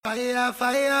Fire,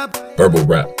 fire. Verbal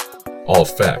rap, all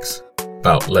facts,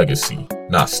 about legacy,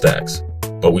 not stacks.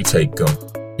 But we take them.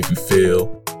 If you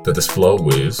feel that this flow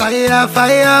is Fire,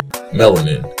 fire.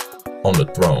 melanin on the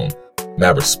throne,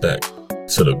 mad respect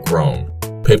to the grown.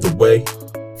 Pave the way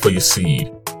for your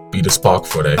seed, be the spark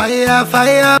for that. Fire,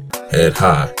 fire. Head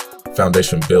high,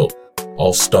 foundation built,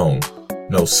 all stone,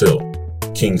 no silt.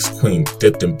 King's queen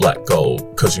dipped in black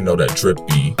gold, cause you know that drip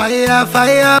be Fire,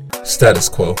 fire. status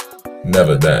quo,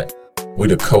 never that. We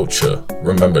the culture,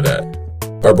 remember that.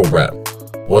 Verbal rap,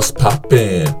 what's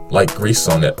poppin', like grease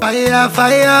on that. Fire,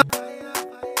 fire.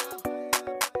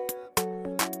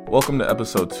 Welcome to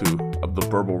episode 2 of the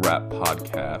Verbal Rap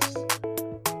Podcast.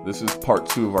 This is part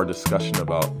 2 of our discussion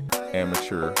about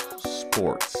amateur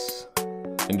sports.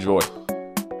 Enjoy.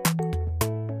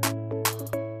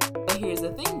 But here's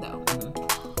the thing though.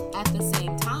 At the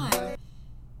same time,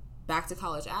 back to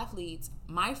college athletes,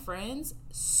 my friends,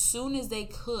 soon as they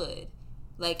could,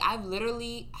 like I've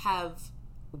literally have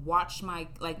watched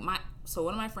so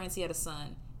one of my friends, he had a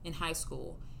son in high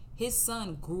school. His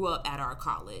son grew up at our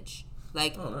college.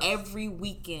 Like every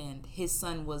weekend his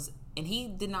son was, and he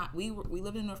did not, we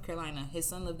lived in North Carolina. His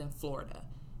son lived in Florida.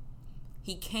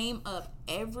 He came up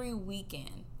every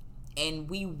weekend and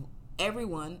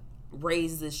everyone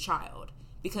raised this child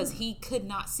because he could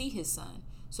not see his son.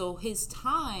 So his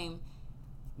time,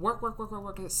 work,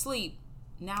 sleep.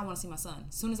 Now I want to see my son.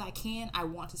 As soon as I can, I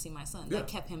want to see my son. Yeah. That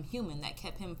kept him human. That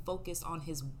kept him focused on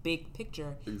his big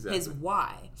picture, Exactly. his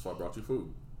why. That's why I brought you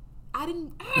food. I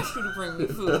didn't ask you to bring me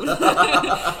food.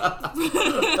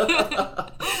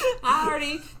 I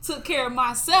already took care of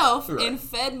myself and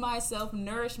fed myself,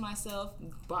 nourished myself,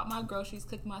 bought my groceries,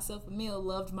 cooked myself a meal,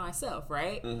 loved myself,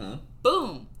 right? Mm-hmm.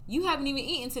 Boom. You haven't even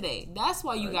eaten today. That's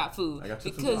why you got food. I got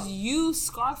you because food. you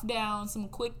scarfed down some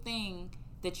quick thing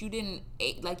that you didn't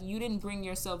you didn't bring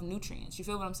yourself nutrients. You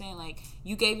feel what I'm saying? Like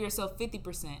you gave yourself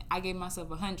 50%. I gave myself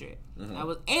 100. Mm-hmm.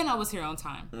 I was here on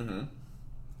time. Mm-hmm.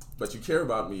 But you care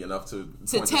about me enough to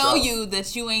tell you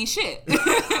that you ain't shit.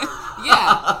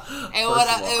 Yeah. And what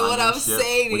I'm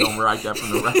saying is, we don't write that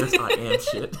from the records. I am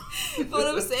shit. What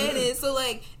I'm saying is, so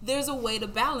like, there's a way to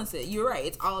balance it. You're right.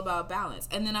 It's all about balance.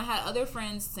 And then I had other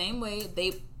friends, same way.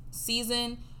 They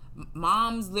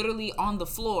mom's literally on the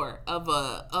floor of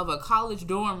a college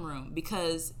dorm room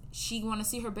because she want to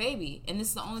see her baby, and this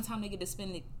is the only time they get to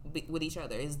spend it with each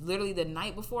other. It's literally the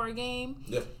night before a game.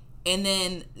 Yeah. And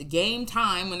then game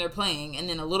time when they're playing, and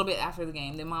then a little bit after the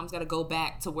game, then mom's got to go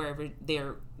back to wherever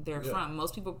they're from.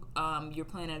 Most people, you're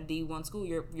playing at a D1 school,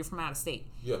 you're from out of state.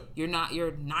 Yeah. You're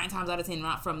 9 times out of 10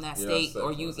 not from that state,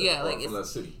 or from that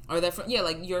city, or that from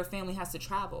like your family has to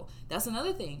travel. That's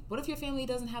another thing. What if your family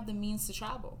doesn't have the means to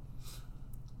travel?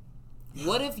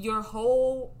 What if your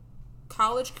whole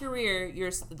college career,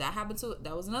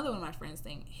 that was another one of my friends'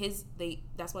 thing.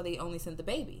 That's why they only sent the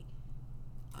baby.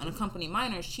 Unaccompanied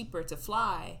minor is cheaper to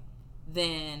fly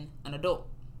than an adult.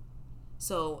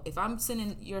 So if I'm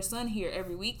sending your son here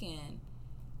every weekend,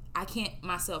 I can't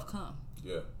myself come.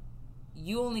 Yeah.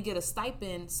 You only get a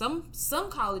stipend. Some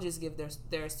colleges give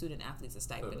their student athletes a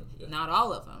stipend. Yeah. Not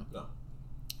all of them. No.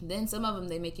 Then some of them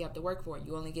they make you have to work for it.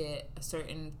 You only get a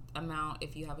certain amount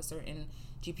if you have a certain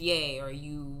GPA or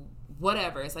you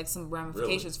whatever. It's like some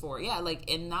ramifications for it. Yeah, like,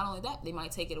 and not only that, they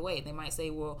might take it away. They might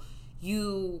say, well,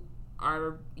 you're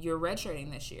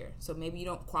redshirting this year, so maybe you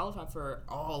don't qualify for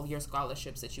all your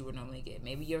scholarships that you would normally get.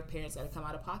 Maybe your parents got to come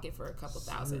out of pocket for a couple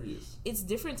thousand. It's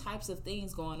different types of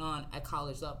things going on at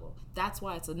college level. That's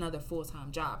why it's another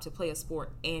full-time job to play a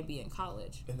sport and be in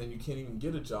college. And then you can't even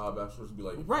get a job afterwards to be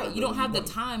like, right, you don't have the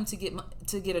time to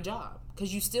get a job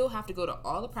because you still have to go to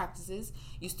all the practices.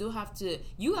 You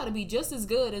got to be just as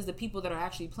good as the people that are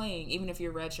actually playing, even if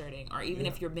you're redshirting or even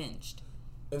if you're benched.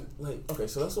 And like, okay,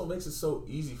 so that's what makes it so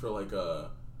easy for like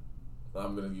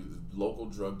I'm gonna use a local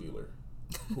drug dealer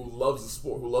who loves the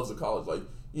sport, who loves the college. Like,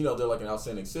 you know, they're like an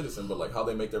outstanding citizen, but like how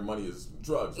they make their money is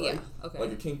drugs, right? Yeah, okay.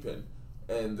 Like a kingpin,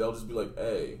 and they'll just be like,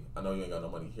 "Hey, I know you ain't got no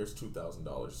money. Here's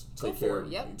 $2,000. Take care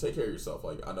of yourself.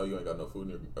 Like, I know you ain't got no food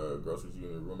in your groceries. You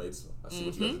and your roommates. I see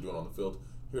what you guys are doing on the field.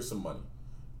 Here's some money."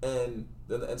 And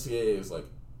then the NCAA is like,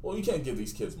 "Well, you can't give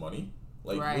these kids money.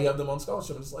 Like, we have them on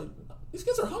scholarship." And it's like, these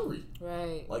kids are hungry.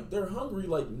 Right. Like, they're hungry,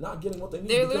 like, not getting what they need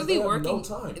because they have no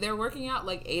time. They're working out,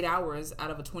 like, 8 hours out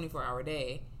of a 24-hour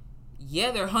day.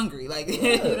 Yeah, they're hungry. Like,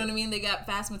 you know what I mean? They got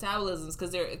fast metabolisms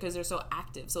because they're so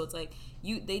active. So it's like,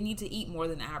 they need to eat more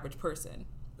than the average person.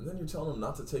 And then you're telling them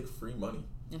not to take free money.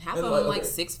 And half of them, like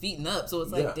 6 feet and up. So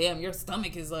it's like, damn, your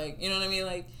stomach is like, you know what I mean?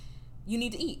 Like, you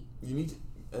need to eat.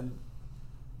 And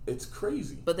it's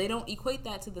crazy. But they don't equate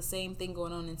that to the same thing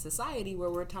going on in society where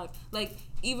we're talking, like,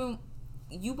 even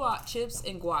you bought chips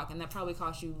and guac, and that probably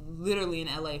cost you literally in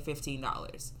LA $15.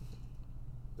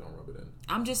 Don't rub it in.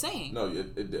 I'm just saying. No,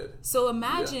 it did. So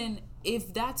imagine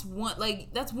if that's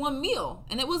one meal,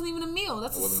 and it wasn't even a meal.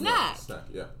 That's a snack.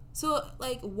 Yeah. So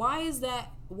why is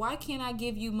that? Why can't I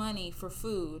give you money for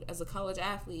food as a college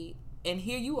athlete? And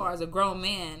here you are as a grown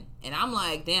man, and I'm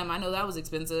like, damn, I know that was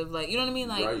expensive. Like, you know what I mean?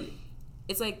 Like, right.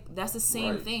 It's like that's the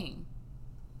same thing.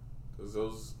 Because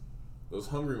those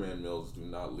Hungry Man meals do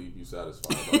not leave you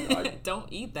satisfied. Like, don't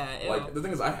eat that. Like, the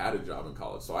thing is, I had a job in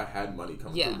college, so I had money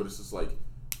coming through, but it's just like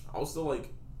I was still like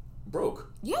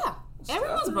broke. Yeah.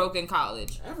 Everyone's broke in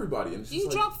college. Everybody. And you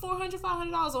drop $400,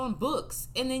 $500 on books,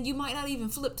 and then you might not even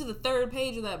flip to the third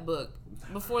page of that book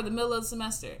before the middle of the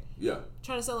semester. Yeah.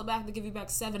 Try to sell it back to give you back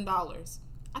 $7.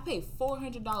 I paid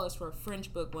 $400 for a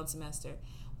French book one semester.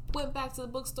 Went back to the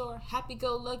bookstore,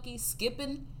 happy-go-lucky,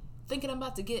 skipping, thinking I'm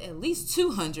about to get at least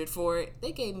 $200 for it.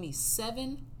 They gave me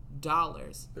 $7.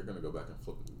 They're going to go back and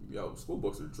flip. Yo, school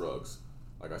books are drugs.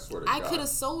 Like, I swear to God. I could have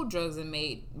sold drugs and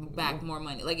made back more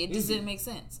money. Like, it just didn't make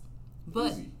sense.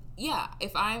 But, yeah,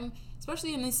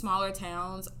 especially in these smaller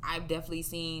towns, I've definitely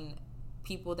seen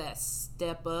people that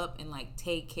step up and, like,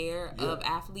 take care of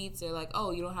athletes. They're like,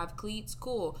 oh, you don't have cleats?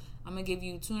 Cool. I'm going to give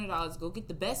you $200. Go get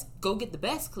the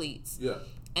best cleats. Yeah.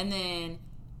 And then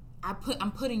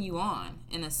I'm putting you on,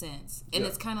 in a sense. And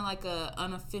it's kind of like a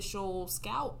unofficial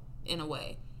scout, in a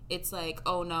way. It's like,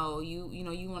 oh, no, you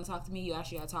want to talk to me? You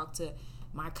actually got to talk to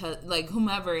my cousin, like,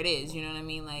 whomever it is, you know what I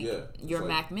mean? Like, you're like,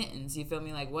 Mac Mittens, you feel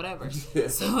me? Like, whatever.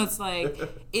 So it's like,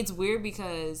 it's weird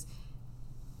because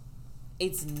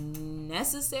it's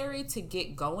necessary to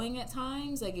get going at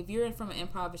times. Like, if you're from an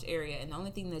impoverished area and the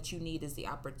only thing that you need is the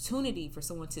opportunity for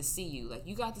someone to see you. Like,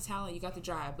 you got the talent, you got the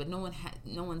drive, but no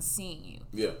one's seeing you.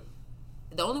 Yeah.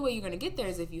 The only way you're going to get there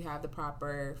is if you have the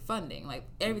proper funding. Like,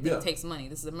 everything takes money.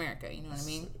 This is America, you know what I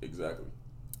mean? Exactly.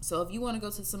 So if you want to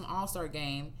go to some all-star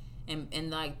game and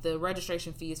like the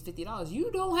registration fee is $50,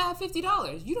 you don't have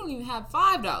 $50. You don't even have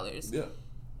 $5. Yeah.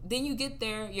 Then you get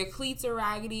there, your cleats are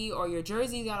raggedy, or your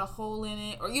jersey got a hole in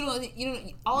it, or you know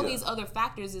all these other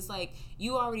factors. It's like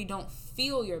you already don't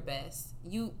feel your best.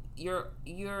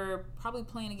 You're probably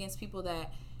playing against people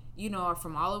that are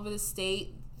from all over the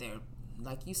state. They're,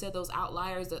 like you said, those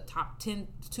outliers, the top 2%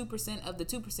 of the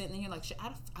 2%, and then you're like, shit,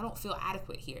 I don't feel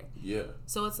adequate here. Yeah.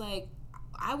 So it's like,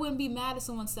 I wouldn't be mad if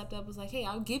someone stepped up and was like, hey,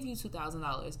 I'll give you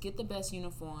 $2,000. Get the best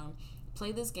uniform.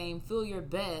 Play this game. Feel your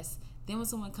best. Then when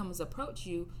someone comes approach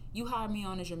you, you hire me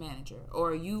on as your manager.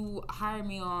 Or you hire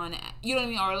me on, you know what I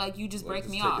mean? Or like you just break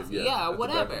me off. Yeah,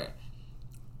 whatever.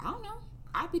 I don't know.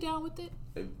 I'd be down with it.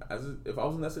 If I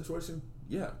was in that situation,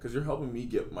 yeah, because you're helping me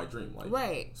get my dream. Like,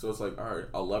 right. So it's like, all right,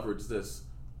 I'll leverage this,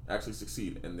 actually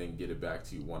succeed, and then get it back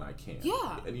to you when I can.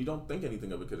 Yeah. And you don't think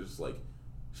anything of it because it's just like,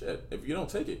 shit, if you don't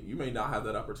take it, you may not have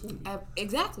that opportunity.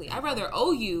 Exactly. I'd rather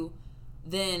owe you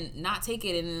than not take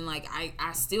it and then, like,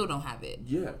 I still don't have it.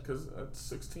 Yeah, because at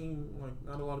 16, like,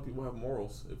 not a lot of people have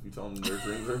morals if you tell them their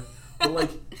dreams are. But, like,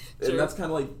 and that's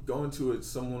kind of like going to it.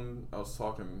 I was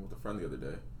talking with a friend the other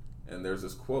day, and there's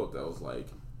this quote that was like,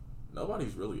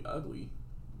 nobody's really ugly.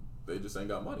 They just ain't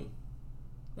got money.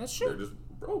 That's true. They're just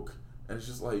broke. And it's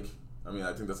just like, I mean,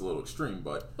 I think that's a little extreme,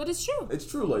 but it's true. It's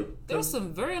true. Like, there's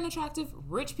some very unattractive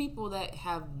rich people that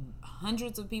have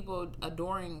hundreds of people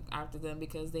adoring after them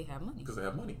because they have money. Because they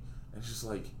have money, and it's just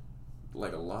like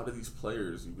a lot of these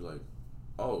players, you'd be like,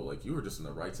 oh, like you were just in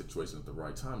the right situation at the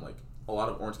right time. Like a lot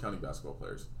of Orange County basketball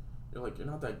players, you're like, you're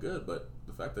not that good, but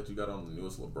the fact that you got on the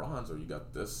newest LeBrons or you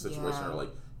got this situation, or like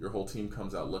your whole team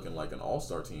comes out looking like an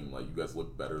all-star team, like you guys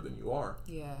look better than you are.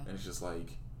 Yeah, and it's just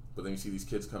like. But then you see these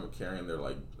kids coming carrying their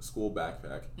like school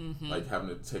backpack, like having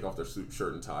to take off their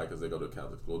shirt and tie because they go to a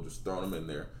Catholic school, just throwing them in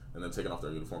there and then taking off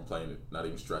their uniform, playing it, not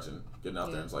even stretching, getting out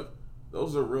there. And it's like,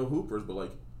 those are real hoopers, but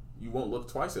like you won't look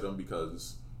twice at them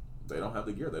because they don't have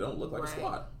the gear. They don't look like a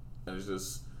squad. And it's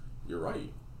just, you're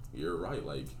right.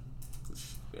 Like,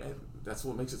 that's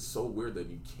what makes it so weird that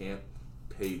you can't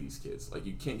pay these kids. Like,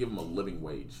 you can't give them a living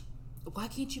wage. Why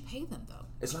can't you pay them though?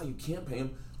 It's not you can't pay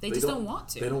them. They just don't want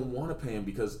to. They don't want to pay them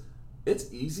because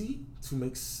it's easy to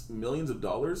make millions of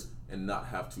dollars and not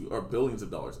have to, or billions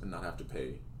of dollars and not have to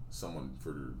pay someone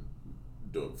for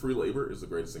doing free labor is the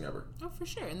greatest thing ever. Oh, for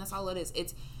sure. And that's all it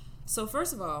is. So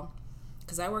first of all,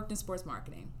 because I worked in sports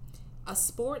marketing, a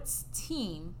sports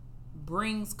team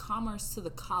brings commerce to the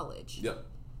college. Yep.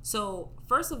 So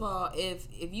first of all, if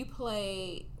you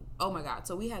play, oh my God,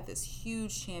 so we had this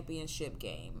huge championship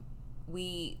game.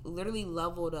 We literally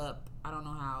leveled up, I don't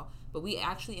know how, but we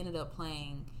actually ended up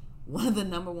playing one of the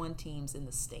number one teams in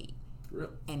the state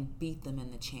and beat them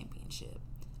in the championship.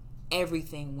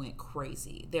 everything went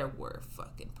crazy. There were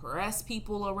fucking press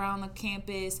people around the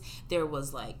campus. There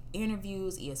was like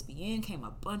interviews. ESPN came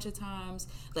a bunch of times.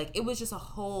 Like it was just a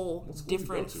whole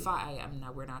different fight.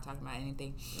 We're not talking about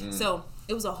anything. So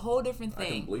it was a whole different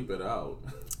thing. I can bleep it out.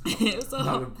 It was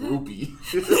I'm a groupie.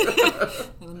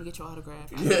 Let me get your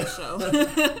autograph after the show.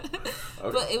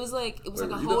 Okay. But it was like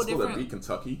a whole different. That beat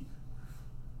Kentucky?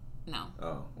 No.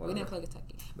 Oh, whatever. We didn't play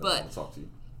Kentucky. No, but I'll talk to you.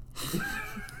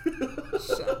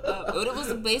 Shut up. But it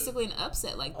was basically an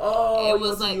upset. Like it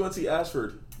was like UNC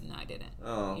Ashford. No, I didn't.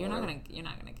 Oh, you're not gonna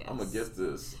guess. I'm gonna guess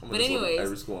this. But anyways,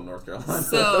 every school in North Carolina.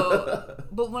 So,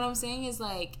 but what I'm saying is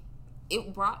like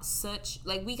it brought such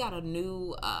like we got a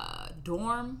new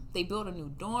dorm. They built a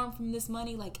new dorm from this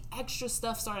money. Like extra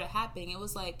stuff started happening. It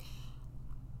was like,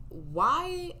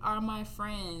 why are my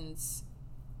friends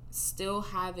still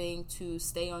having to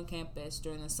stay on campus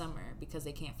during the summer because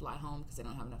they can't fly home because they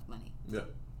don't have enough money? Yeah,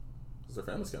 because their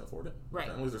families can't afford it. Right.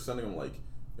 Families are sending them like,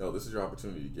 yo, this is your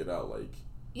opportunity to get out. Like,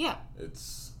 yeah,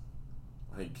 it's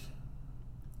like.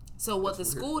 So what the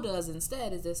school does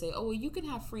instead is they say, oh, well, you can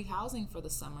have free housing for the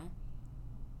summer.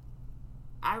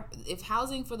 If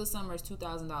housing for the summer is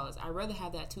 $2,000, I'd rather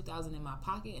have that $2,000 in my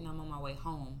pocket and I'm on my way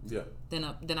home. Yeah.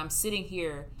 Than I'm sitting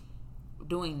here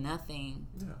doing nothing.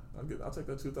 Yeah, I'll take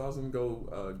that $2,000 and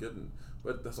go get it.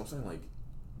 But that's what I'm saying. Like,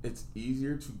 it's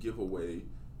easier to give away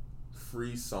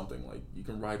free something. Like, you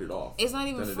can write it off. It's not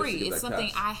even free. It's something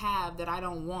cash. I have that I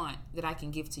don't want that I can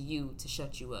give to you to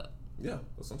shut you up. Yeah,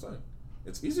 that's what I'm saying.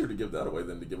 It's easier to give that away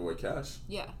than to give away cash.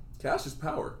 Yeah. Cash is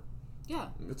power. Yeah.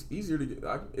 It's easier to get.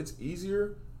 It's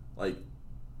easier, like,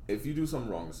 if you do something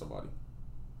wrong to somebody.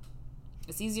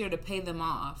 It's easier to pay them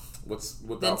off.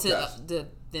 Without cash.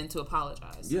 Than to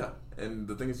apologize. Yeah, and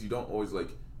the thing is, you don't always like.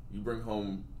 You bring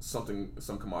home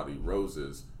some commodity,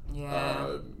 roses,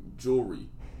 jewelry.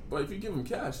 But if you give them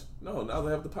cash, no, now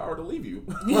they have the power to leave you.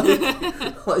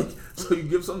 like, so you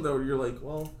give something that you're like,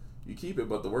 well, you keep it,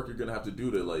 but the work you're gonna have to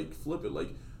do to like flip it,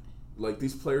 like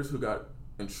these players who got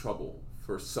in trouble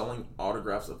for selling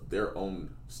autographs of their own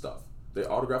stuff. They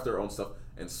autographed their own stuff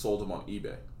and sold them on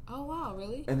eBay. Oh wow,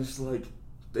 really? And it's like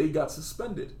they got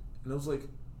suspended, and it was like,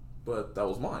 but that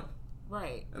was mine.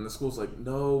 Right. And the school's like,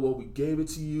 no, well, we gave it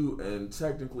to you, and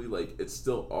technically, like, it's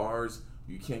still ours.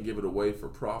 You can't give it away for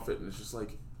profit. And it's just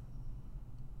like,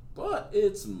 but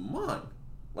it's mine.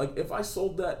 Like, if I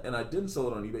sold that and I didn't sell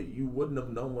it on eBay, you wouldn't have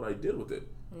known what I did with it.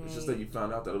 Right. It's just that you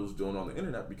found out that it was doing it on the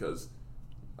internet because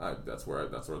that's where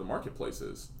the marketplace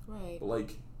is. Right. But,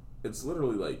 like, it's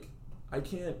literally like, I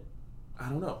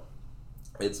don't know.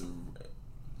 It's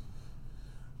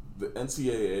the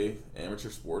NCAA, amateur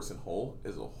sports in whole,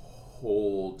 is a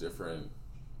whole different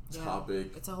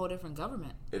topic. It's a whole different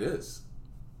government. It is.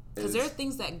 Because there are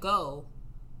things that go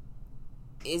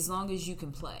as long as you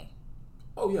can play.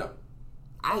 Oh, yeah.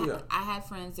 I had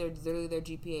friends, literally their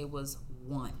GPA was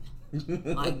 1.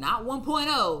 Like, not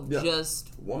 1.0, just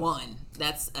 1.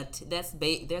 That's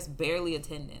barely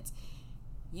attendance.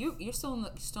 You're still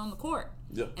in the court.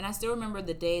 Yeah. And I still remember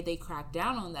the day they cracked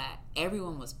down on that.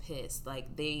 Everyone was pissed.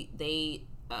 Like they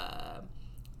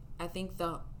I think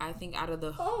out of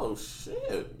the oh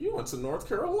shit, you went to North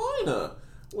Carolina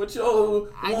with your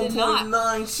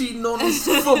 1.9 cheating on his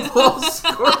football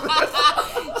score.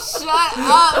 Shut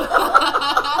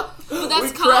up. But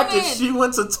that's common. Cracked it. She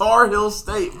went to Tar Heel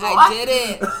State. Boy. I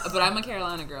didn't, but I'm a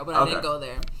Carolina girl. But I didn't go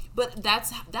there. But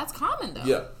that's common though.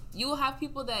 Yeah. You will have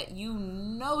people that you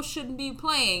know shouldn't be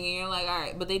playing, and you're like, all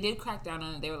right. But they did crack down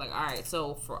on it. They were like, all right,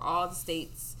 so for all the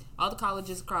states, all the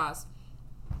colleges across,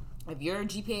 if your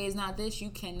GPA is not this, you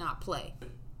cannot play.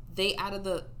 They, out of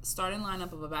the starting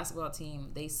lineup of a basketball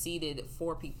team, they seeded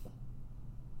 4 people.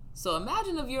 So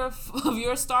imagine if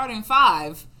you're starting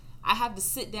 5, I have to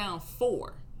sit down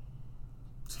 4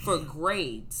 for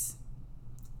grades.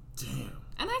 Damn.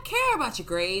 And I care about your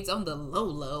grades on the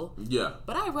low. Yeah.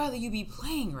 But I'd rather you be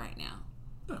playing right now.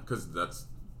 Yeah, because that's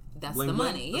bling, the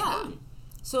money. That's money.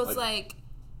 So it's like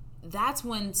that's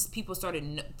when people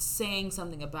started saying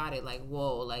something about it. Like,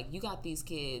 whoa, like you got these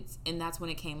kids. And that's when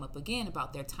it came up again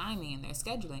about their timing and their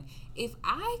scheduling. If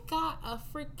I got a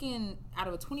freaking, out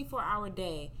of a 24-hour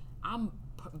day, I'm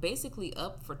basically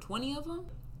up for 20 of them,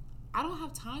 I don't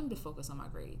have time to focus on my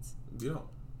grades. You know,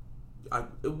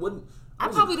 it wouldn't. I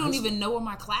probably don't even know where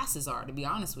my classes are, to be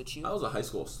honest with you. I was a high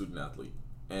school student athlete,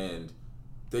 and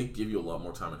they give you a lot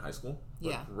more time in high school.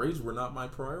 Yeah. Grades were not my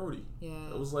priority.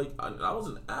 Yeah. It was like, I was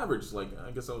an average, like,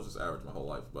 I guess I was just average my whole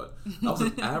life, but I was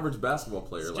an average basketball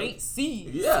player. Straight C.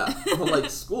 Yeah. But like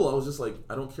school, I was just like,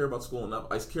 I don't care about school enough.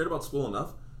 I cared about school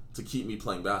enough to keep me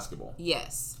playing basketball.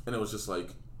 Yes. And it was just like,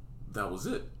 that was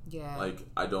it. Yeah. Like,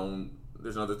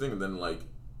 there's another thing, and then like,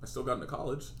 I still got into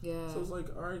college. Yeah. So it was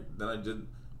like, all right. Then I did. And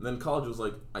then college was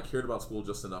like, I cared about school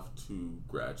just enough to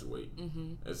graduate.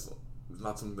 Mm-hmm. It's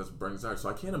not something that's burning desire. So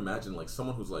I can't imagine like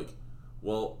someone who's like,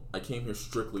 well, I came here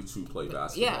strictly to play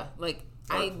basketball. Yeah, like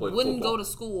I wouldn't go to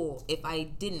school if I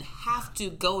didn't have to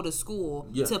go to school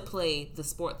to play the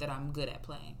sport that I'm good at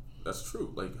playing. That's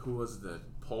true. Like, who was it that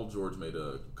Paul George made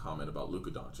a comment about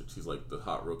Luka Doncic? He's like the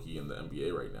hot rookie in the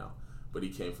NBA right now, but he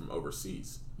came from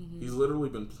overseas. Mm-hmm. He's literally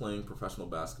been playing professional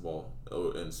basketball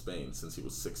in Spain since he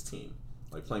was 16,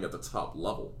 like playing at the top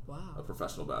level of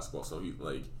professional basketball. So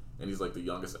and he's like the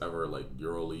youngest ever like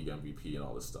EuroLeague MVP and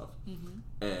all this stuff.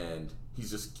 Mm-hmm. And he's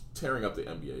just tearing up the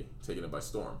NBA, taking it by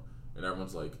storm. And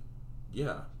everyone's like,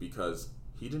 yeah, because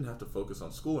he didn't have to focus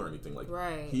on school or anything. Like,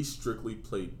 he strictly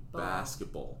played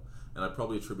basketball. And I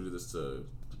probably attributed this to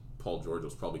Paul George. It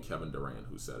was probably Kevin Durant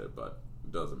who said it, but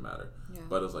it doesn't matter. Yeah.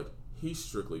 But it was like, he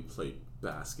strictly played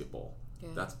basketball. Yeah.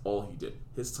 That's all he did.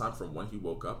 His time from when he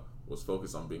woke up was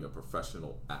focused on being a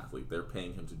professional athlete. They're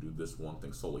paying him to do this one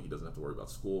thing solely. He doesn't have to worry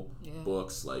about school,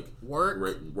 books, like work.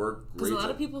 Because a lot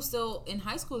of people still in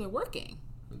high school, they're working.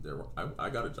 I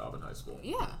got a job in high school.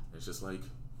 Yeah. It's just like,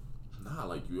 nah,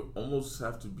 like you almost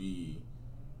have to be.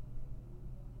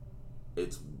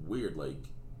 It's weird, like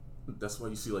that's why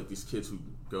you see like these kids who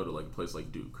go to like a place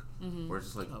like Duke, where it's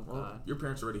just like, your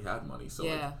parents already had money, so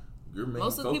like your main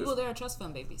most of the people there are trust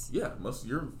fund babies. Yeah, most of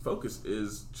your focus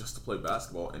is just to play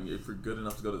basketball, and if you're good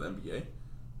enough to go to the NBA,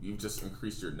 you've just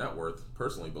increased your net worth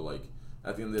personally. But like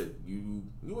at the end of the day, you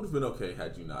would have been okay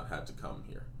had you not had to come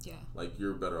here. Yeah, like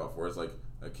you're better off. Whereas like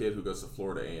a kid who goes to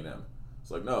Florida A&M,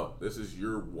 it's like, no, this is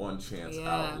your one chance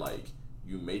out. Like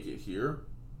you make it here,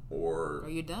 or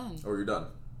you're done. Or you're done.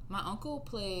 My uncle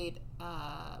played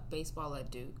baseball at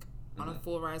Duke on a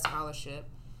full ride scholarship.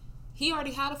 He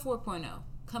already had a 4.0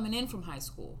 coming in from high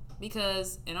school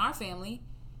because in our family,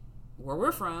 where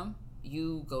we're from,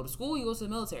 you go to school, you go to the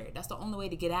military. That's the only way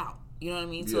to get out. You know what I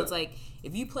mean? So it's like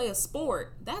if you play a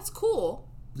sport, that's cool.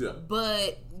 Yeah.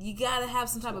 But you gotta have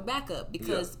some type of backup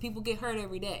because people get hurt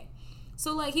every day.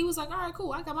 So like he was like, all right,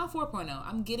 cool. I got my 4.0.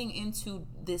 I'm getting into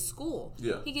this school.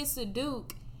 Yeah. He gets to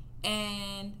Duke,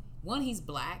 and one, he's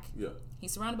black. Yeah.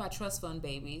 He's surrounded by trust fund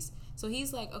babies. So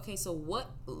he's like, okay, so what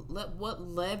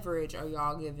leverage are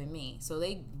y'all giving me? So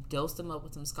they dosed him up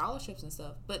with some scholarships and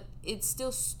stuff, but it's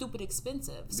still stupid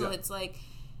expensive. So it's like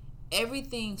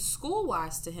everything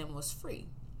school-wise to him was free.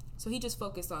 So he just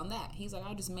focused on that. He's like,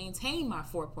 I'll just maintain my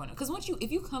 4.0. Because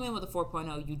if you come in with a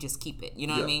 4.0, you just keep it. You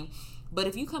know what I mean? But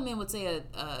if you come in with, say,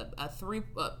 a 3,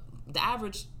 the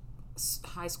average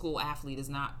high school athlete is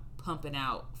not pumping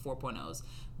out 4.0s.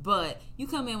 But you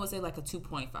come in with, say, like a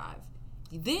 2.5.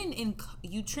 Then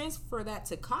you transfer that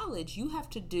to college, you have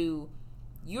to do,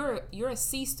 you're a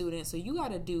C student, so you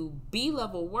got to do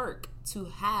B-level work to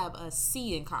have a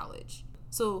C in college.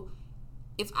 So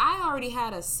if I already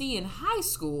had a C in high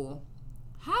school,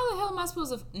 how the hell am I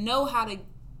supposed to know how to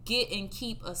get and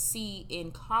keep a C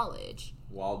in college?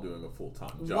 While doing a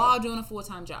full-time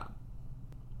job.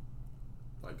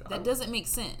 Like that doesn't make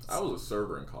sense. I was a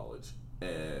server in college,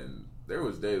 and there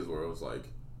was days where it was like,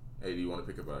 hey, do you want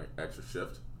to pick up an extra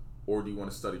shift? Or do you want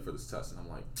to study for this test? And I'm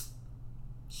like,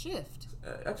 shift.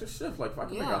 Extra shift. Like, if I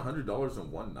can make $100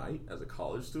 in one night as a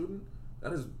college student,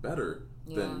 that is better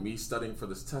than me studying for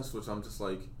this test, which I'm just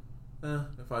like,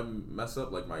 if I mess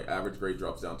up, like, my average grade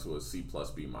drops down to a C plus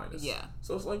B minus. Yeah.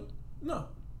 So it's like, no.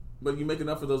 But you make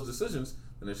enough of those decisions,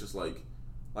 and it's just like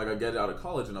I get out of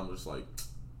college, and I'm just like,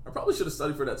 I probably should have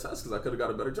studied for that test because I could have got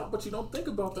a better job, but you don't think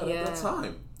about that at that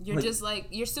time. You're like, just like,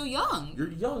 you're still young. You're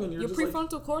young and your just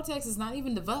prefrontal cortex is not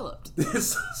even developed.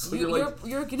 So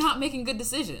you're not making good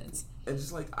decisions. And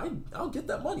just like, I'll get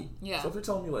that money. Yeah. So if you're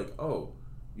telling me like, oh,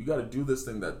 you got to do this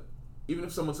thing that, even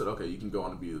if someone said, okay, you can go on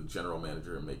to be a general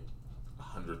manager and make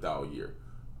 $100,000 a year.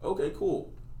 Okay,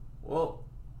 cool. Well,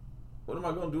 what am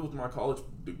I going to do with my college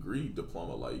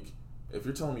diploma? Like, if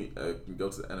you're telling me I can go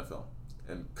to the NFL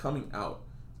and coming out,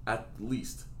 at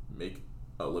least make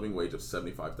a living wage of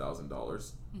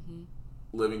 $75,000.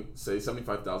 Say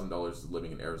 $75,000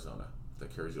 living in Arizona.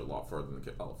 That carries you a lot further than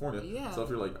California. Yeah. So if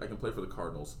you're like, I can play for the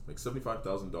Cardinals, make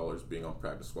 $75,000 being on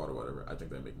practice squad or whatever. I think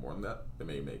they make more than that. They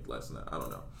may make less than that. I don't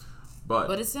know.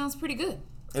 But it sounds pretty good.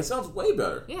 It sounds way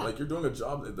better. Yeah. Like you're doing a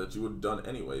job that you would have done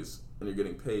anyways, and you're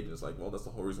getting paid. And it's like, well, that's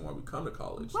the whole reason why we come to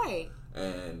college. Right.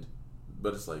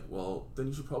 But it's like, well, then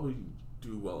you should probably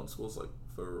do well in school. It's like,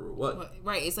 for what?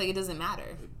 Right. It's like it doesn't matter.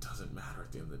 It doesn't matter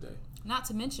at the end of the day. Not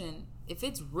to mention, if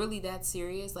it's really that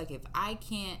serious, like if I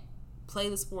can't play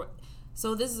the sport.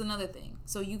 So this is another thing.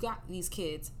 So you got these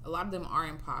kids, a lot of them are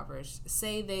impoverished.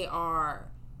 Say they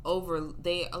are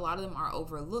a lot of them are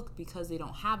overlooked because they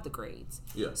don't have the grades.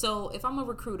 Yeah. So if I'm a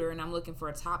recruiter and I'm looking for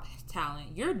a top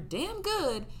talent, you're damn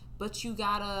good, but you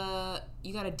got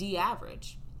a D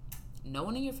average. No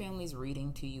one in your family's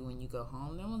reading to you when you go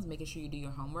home. No one's making sure you do your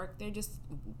homework. They're just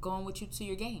going with you to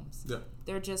your games. Yeah.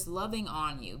 They're just loving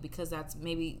on you because that's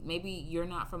maybe you're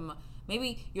not from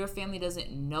maybe your family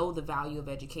doesn't know the value of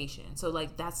education. So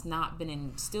like that's not been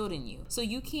instilled in you. So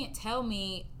you can't tell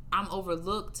me I'm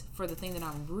overlooked for the thing that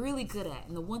I'm really good at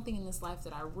and the one thing in this life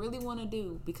that I really want to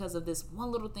do because of this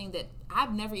one little thing that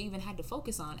I've never even had to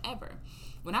focus on ever.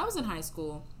 When I was in high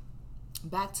school,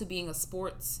 back to being a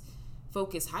sports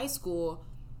focused high school,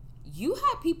 you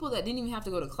had people that didn't even have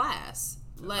to go to class.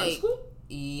 Like, high school?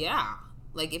 Yeah.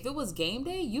 Like, if it was game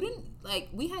day, you didn't, like,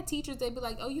 we had teachers, they'd be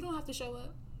like, oh, you don't have to show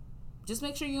up. Just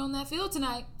make sure you're on that field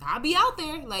tonight. I'll be out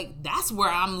there. Like, that's where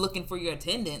I'm looking for your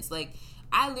attendance. Like,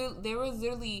 there were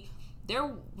literally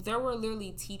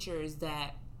teachers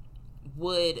that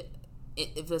would,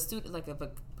 if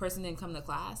a person didn't come to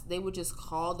class, they would just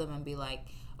call them and be like,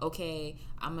 okay,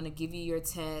 I'm going to give you your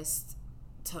test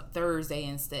Thursday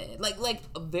instead. Like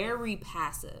very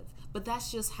passive. But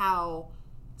that's just how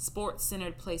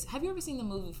sports-centered place. Have you ever seen the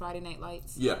movie Friday Night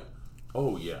Lights? Yeah.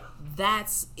 Oh, yeah.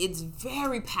 It's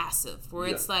very passive, where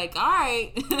it's like, all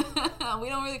right, we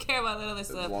don't really care about that other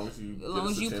stuff. As long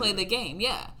as you play the game,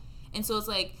 yeah. And so it's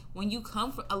like, when you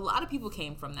come from, a lot of people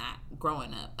came from that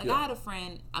growing up. Like, I had a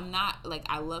friend,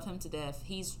 I love him to death.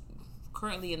 He's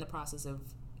currently in the process of,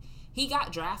 he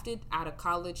got drafted out of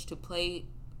college to play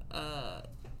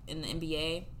in the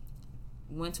NBA,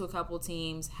 went to a couple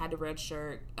teams, had the red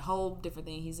shirt, a whole different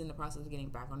thing. He's in the process of getting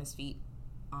back on his feet,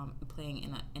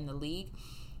 playing in the league.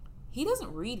 He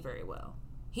doesn't read very well.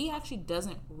 He actually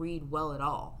doesn't read well at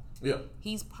all. Yeah.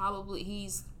 He's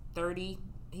 30.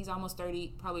 He's almost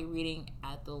 30, probably reading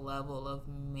at the level of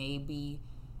maybe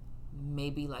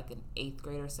like an 8th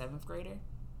grader, 7th grader.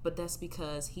 But that's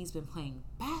because he's been playing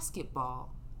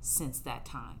basketball since that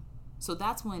time. So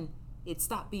that's when it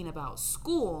stopped being about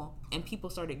school and people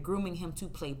started grooming him to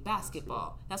play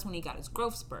basketball. That's when he got his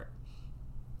growth spurt.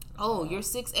 Oh, you're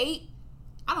 6'8"?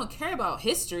 I don't care about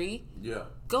history. Yeah.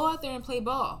 Go out there and play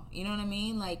ball. You know what I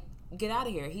mean? Like, get out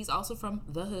of here. He's also from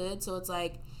the hood, so it's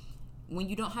like, when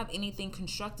you don't have anything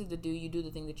constructive to do, you do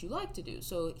the thing that you like to do.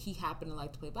 So he happened to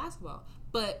like to play basketball.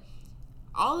 But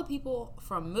all the people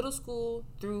from middle school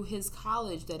through his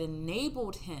college that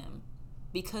enabled him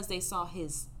because they saw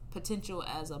his potential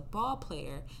as a ball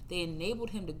player, they enabled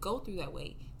him to go through that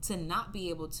way, to not be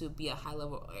able to be a high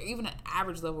level or even an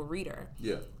average level reader.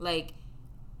 Yeah. Like,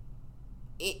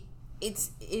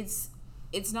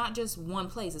 it's not just one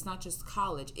place. It's not just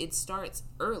college. It starts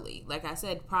early. Like I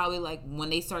said, probably like when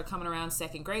they start coming around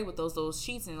 2nd grade with those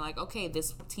sheets and like, okay,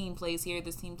 this team plays here,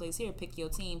 this team plays here. Pick your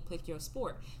team, pick your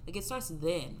sport. Like, it starts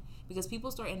then, because people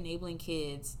start enabling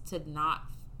kids to not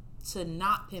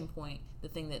pinpoint the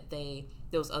thing that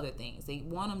those other things. They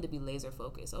want them to be laser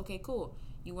focused. Okay, cool.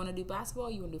 You want to do basketball,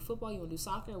 you want to do football, you want to do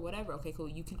soccer, whatever. Okay, cool.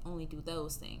 You can only do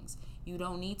those things. You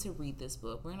don't need to read this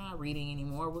book. We're not reading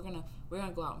anymore. We're gonna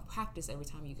go out and practice every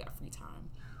time you got free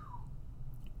time.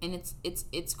 And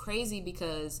it's crazy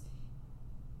because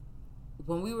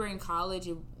when we were in college,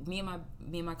 me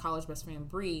and my college best friend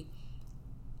Bree,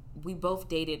 we both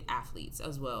dated athletes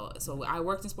as well. So I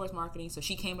worked in sports marketing, so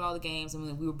she came to all the games,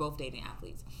 and we were both dating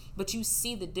athletes. But you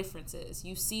see the differences.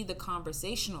 You see the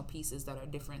conversational pieces that are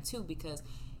different too, because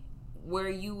where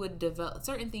you would develop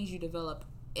certain things, you develop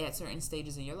at certain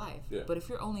stages in your life. Yeah. But if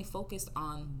you're only focused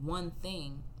on one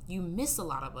thing, you miss a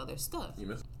lot of other stuff.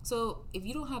 So if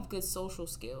you don't have good social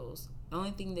skills, the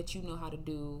only thing that you know how to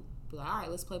do, be like, all right,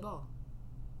 let's play ball.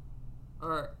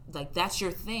 Or like, that's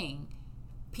your thing.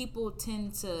 People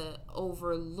tend to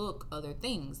overlook other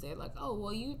things. They're like, oh,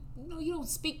 well, you don't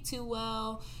speak too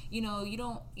well. You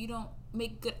don't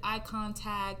make good eye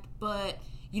contact, but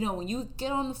when you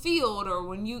get on the field, or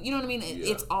when you know what I mean,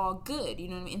 it's all good. You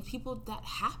know what I mean? And people, that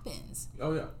happens.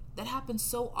 Oh yeah. That happens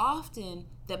so often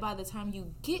that by the time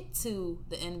you get to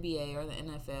the NBA or the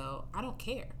NFL, I don't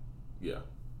care. Yeah.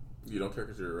 You don't care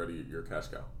because you're a cash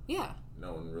cow. Yeah.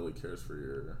 No one really cares for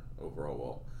your overall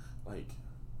well. Like,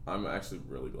 I'm actually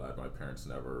really glad my parents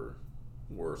never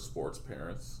were sports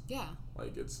parents. Yeah.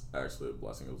 Like, it's actually a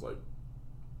blessing. It was like,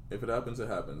 if it happens, it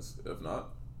happens. If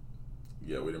not,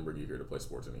 yeah, we didn't bring you here to play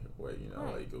sports anyway.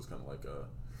 Right. Like, it was kind of like a...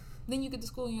 Then you get to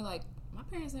school and you're like, my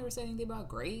parents never said anything about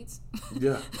grades.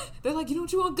 Yeah. They're like,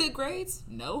 don't you want good grades?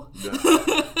 No. Yeah.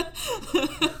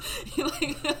 You're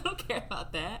like, I don't care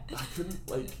about that. I couldn't,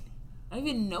 like... I don't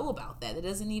even know about that. It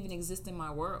doesn't even exist in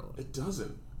my world. It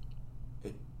doesn't.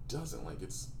 doesn't. Like,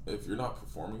 it's, if you're not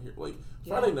performing here, like,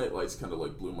 Friday Night Lights kind of,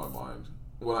 like, blew my mind.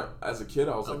 When as a kid,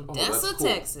 I was like, oh, that's cool.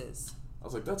 Texas. I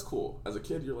was like, that's cool. As a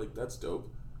kid, you're like, that's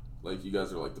dope. Like, you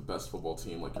guys are, like, the best football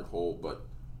team, like, your whole, but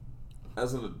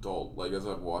as an adult, like, as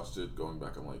I've watched it going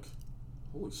back, I'm like,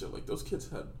 holy shit, like, those kids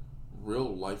had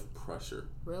real life pressure.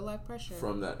 Real life pressure.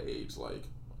 From that age, like,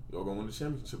 y'all gonna win the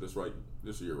championship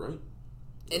this year, right?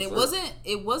 And it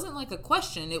wasn't like a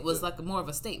question, it was like more of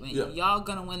a statement. Yeah. Y'all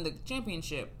gonna win the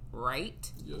championship,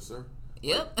 right? Yes, sir.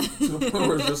 Yep. Like, to the point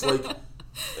where it's just like,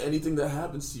 anything that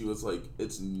happens to you is like,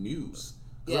 it's news.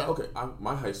 Yeah.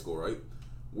 My high school, right?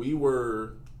 We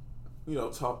were,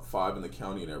 top 5 in the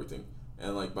county and everything.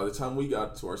 And like by the time we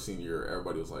got to our senior year,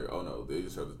 everybody was like, "Oh no,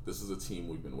 this is a team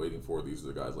we've been waiting for. These are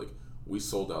the guys." Like we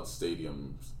sold out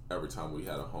stadiums every time we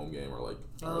had a home game or like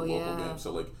our local game.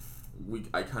 So like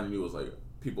I kind of knew it was like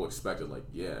people expected like,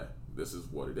 yeah, this is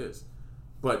what it is.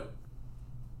 But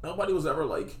nobody was ever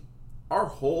like, our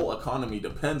whole economy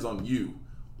depends on you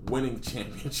winning the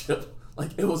championship.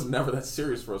 Like it was never that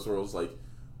serious for us. Where it was like,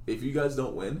 if you guys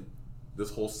don't win, this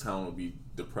whole town will be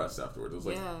depressed afterwards. It was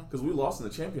like, because we lost in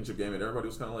the championship game and everybody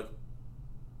was kind of like,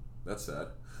 that's sad.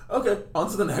 Okay,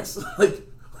 on to the next. Like,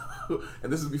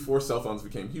 and this is before cell phones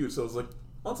became huge. So it was like,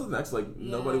 on to the next. Like,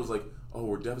 nobody was like, oh,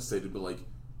 we're devastated. But like,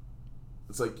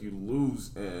 it's like you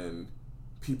lose and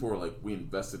people are like, we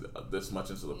invested this much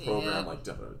into the program, like,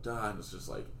 da da da. And it's just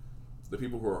like, the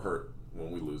people who are hurt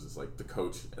when we lose, it's like the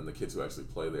coach and the kids who actually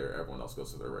play there. Everyone else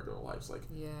goes to their regular lives. Like,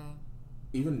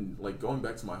 even like going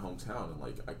back to my hometown and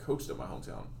like I coached at my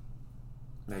hometown,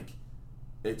 like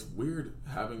it's weird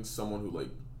having someone who like,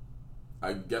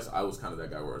 I guess I was kind of that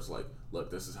guy where it's like,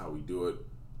 look, this is how we do it.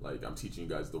 Like I'm teaching you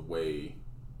guys the way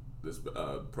this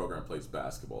program plays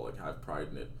basketball. Like I have pride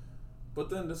in it. But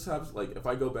then this has like, if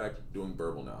I go back doing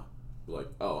Burble now, be like,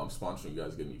 oh, I'm sponsoring you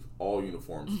guys getting all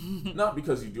uniforms, not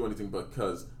because you do anything, but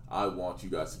because I want you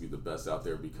guys to be the best out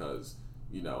there because,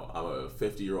 I'm a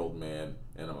 50-year-old man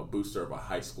and I'm a booster of a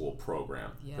high school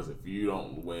program. Because if you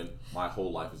don't win, my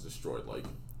whole life is destroyed. Like,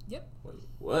 wait,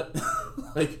 what?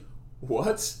 Like,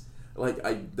 what? Like,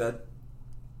 and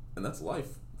that's life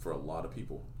for a lot of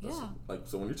people. Like,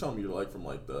 so when you're telling me you're like from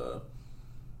like the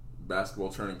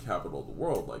basketball turning capital of the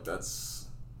world, like that's,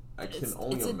 I can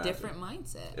only imagine. It's a different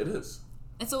mindset. It is.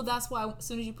 And so that's why as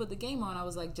soon as you put the game on, I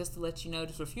was like, just to let you know,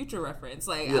 just for future reference,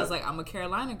 like I was like, I'm a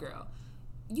Carolina girl.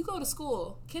 You go to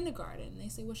school, kindergarten, and they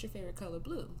say, what's your favorite color?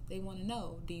 Blue. They want to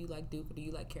know, do you like Duke or do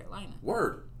you like Carolina?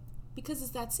 Word. Because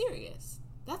it's that serious.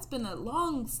 That's been a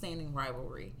long-standing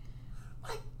rivalry.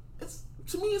 Like,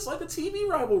 to me, it's like a TV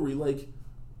rivalry. Like,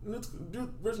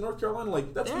 Duke versus North Carolina,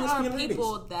 like, that's ESPN ratings. There are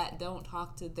people that don't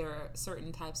talk to their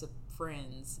certain types of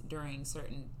friends during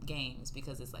certain games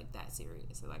because it's like that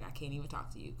serious. So like I can't even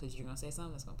talk to you because you're gonna say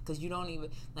something because you don't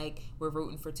even like we're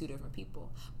rooting for two different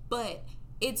people. But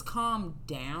it's calmed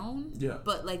down. Yeah.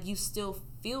 But like you still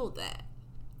feel that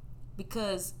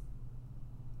because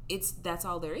that's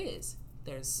all there is.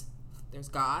 There's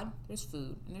God, there's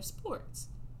food, and there's sports.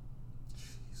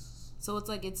 Jeez. So it's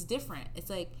like it's different. It's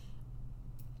like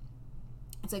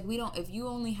we don't. If you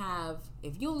only have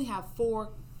 4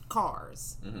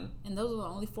 cars, and those are the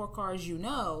only 4 cars you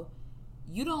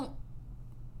don't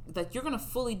like you're gonna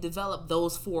fully develop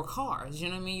those 4 cars. You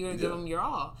know what I mean? You're gonna give them your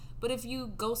all. But if you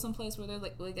go someplace where they're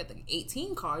like we got like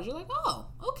 18 cars, you're like, oh,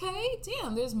 okay,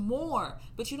 damn, there's more.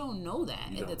 But you don't know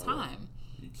that at the time.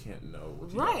 You can't know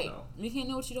what you don't know. You can't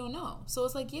know what you don't know. So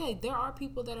it's like, yeah, there are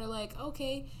people that are like,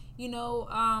 okay, you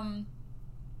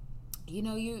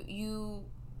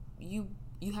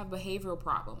have behavioral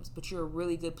problems, but you're a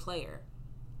really good player.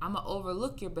 I'm gonna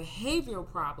overlook your behavioral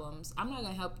problems. I'm not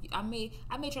gonna help you. I may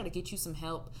try to get you some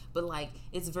help, but like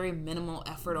it's very minimal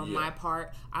effort on my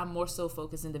part. I'm more so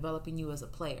focused in developing you as a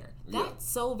player. That's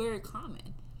so very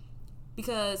common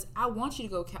because I want you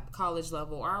to go college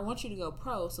level or I want you to go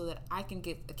pro so that I can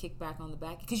get a kickback on the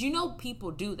back. Because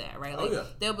people do that, right? Like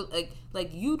they'll be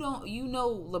like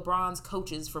LeBron's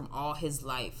coaches from all his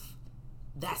life.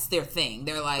 That's their thing.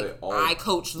 They're like, I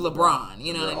coached LeBron.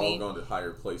 You know what I mean? They're all going to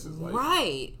higher places. Like,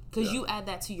 right. Because you add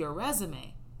that to your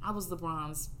resume. I was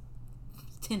LeBron's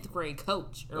 10th grade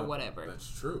coach or whatever. That's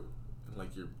true. And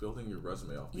like you're building your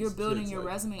resume off these kids. You're building your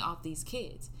resume off these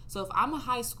kids. So if I'm a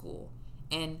high school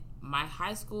and my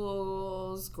high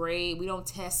school's grade, we don't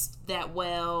test that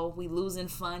well. We losing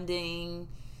funding.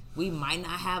 We might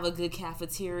not have a good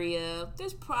cafeteria.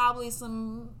 There's probably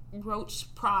some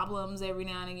roach problems every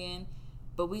now and again.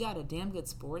 But we got a damn good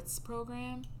sports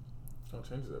program. That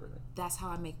changes everything. That's how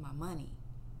I make my money.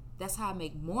 That's how I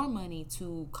make more money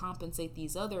to compensate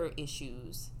these other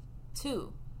issues,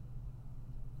 too.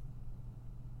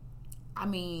 I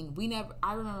mean, we never.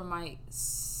 I remember my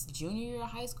junior year of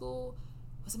high school.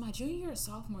 Was it my junior year or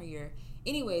sophomore year?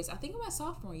 Anyways, I think in my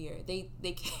sophomore year, they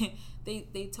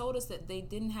told us that they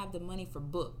didn't have the money for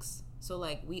books. So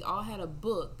like we all had a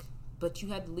book, but you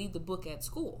had to leave the book at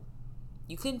school.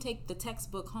 You couldn't take the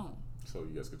textbook home. So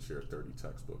you guys could share 30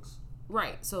 textbooks.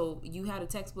 Right. So you had a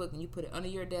textbook and you put it under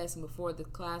your desk, and before the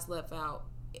class left out,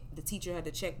 the teacher had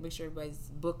to check, make sure everybody's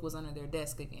book was under their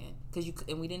desk again.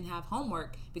 And we didn't have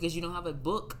homework because you don't have a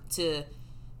book to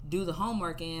do the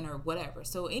homework in or whatever.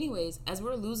 So anyways, as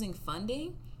we're losing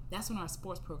funding, that's when our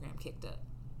sports program kicked up.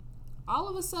 All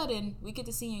of a sudden, we get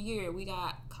to senior year, we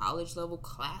got college level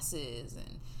classes,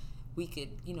 and we could,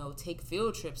 take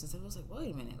field trips and stuff. I was like,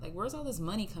 wait a minute, like, where's all this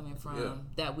money coming from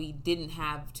that we didn't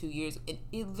have 2 years? And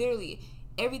it literally,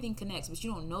 everything connects, but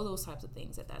you don't know those types of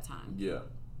things at that time. Yeah.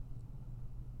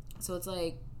 So it's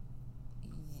like,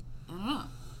 I don't know.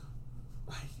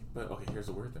 But okay, here's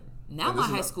the weird thing. Now my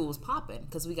high school is popping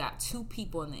because we got 2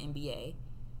 people in the NBA,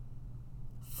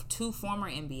 2 former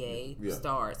NBA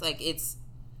stars. Like, it's,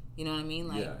 you know what I mean?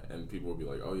 Like, yeah, and people will be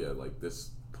like, oh yeah, like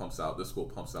this school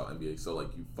pumps out NBA. So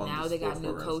like you fund now they got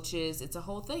new coaches. It's a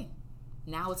whole thing.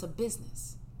 Now it's a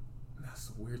business. That's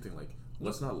the weird thing. Like,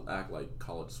 let's not act like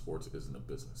college sports isn't a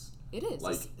business. It is.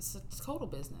 Like, it's a total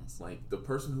business. Like the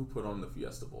person who put on the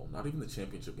Fiesta Bowl, not even the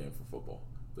championship game for football,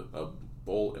 a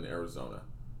bowl in Arizona,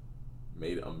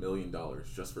 made $1 million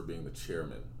just for being the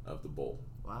chairman of the bowl.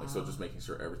 Wow. Like, so just making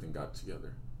sure everything got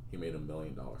together. He made $1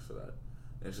 million for that.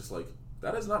 And it's just like,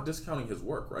 that is not discounting his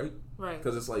work, right? Right.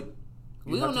 Because it's like,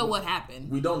 we don't know what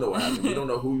happened. We don't know what happened. We don't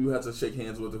know who you had to shake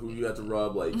hands with or who you had to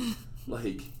rub. Like,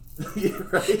 yeah,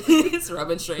 right? It's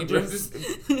rubbing strangers.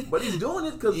 But he's doing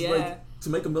it because, like, to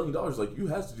make $1 million, like, you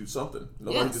have to do something.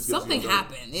 Nobody just something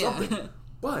happened. Yeah. Something.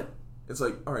 But it's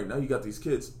like, all right, now you got these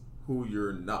kids who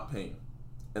you're not paying.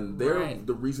 And they're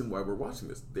the reason why we're watching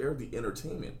this. They're the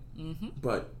entertainment. Mm-hmm.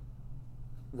 But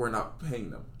we're not paying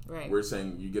them. Right. We're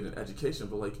saying you get an education,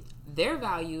 but like, their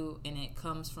value in it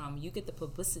comes from you get the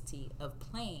publicity of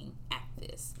playing at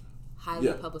this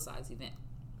highly publicized event.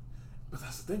 But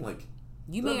that's the thing, like,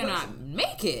 you may or not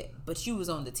make it, but you was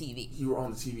on the TV. You were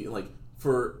on the TV, like,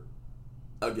 for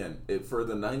the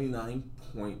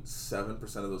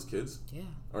 99.7% of those kids,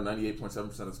 or 98.7%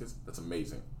 of those kids, that's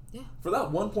amazing. Yeah. For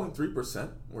that 1.3%,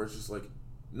 where it's just like,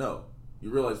 no, you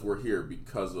realize we're here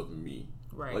because of me.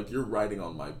 Right. Like, you're riding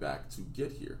on my back to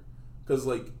get here. Because,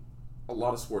 like, a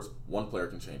lot of sports, one player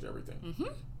can change everything.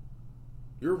 Mm-hmm.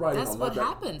 You're riding on my back. That's what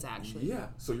happens, actually. Yeah.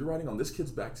 So you're riding on this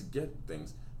kid's back to get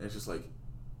things. And it's just like,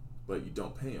 but you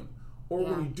don't pay him. Or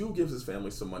when he do gives his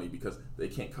family some money because they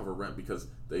can't cover rent because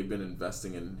they've been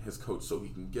investing in his coach so he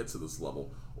can get to this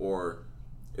level. Or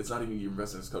it's not even you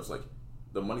invest in his coach. Like,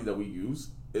 the money that we use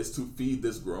is to feed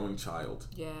this growing child.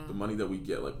 Yeah. The money that we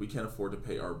get, like, we can't afford to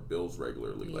pay our bills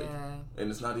regularly. Like, and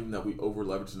it's not even that we over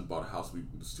leveraged and bought a house.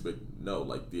 It's too big. No,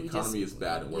 like, the economy is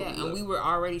bad and where we live. And we were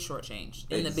already shortchanged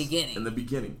in the beginning. In the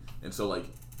beginning. And so, like,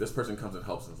 this person comes and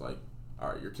helps and is like,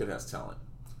 all right, your kid has talent.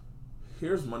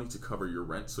 Here's money to cover your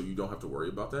rent so you don't have to worry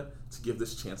about that, to give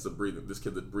this kid the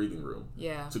breathing room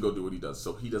to go do what he does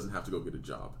so he doesn't have to go get a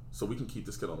job. So we can keep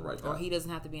this kid on the right path. Or he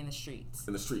doesn't have to be in the streets.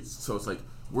 So it's like,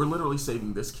 we're literally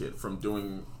saving this kid from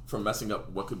messing up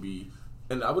what could be,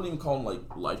 and I wouldn't even call him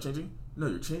like life-changing. No,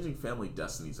 you're changing family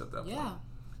destinies at that point. Yeah.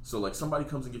 So like somebody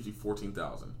comes and gives you $14,000.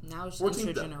 Now it's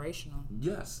intergenerational.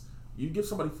 Yes. You give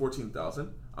somebody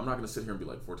 $14,000. I'm not going to sit here and be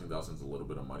like $14,000 is a little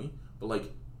bit of money, but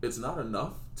like it's not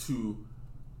enough to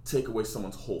take away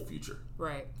someone's whole future.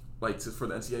 Right. Like for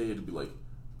the NCAA to be like,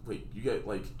 wait, you get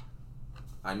like,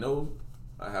 I know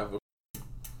I have a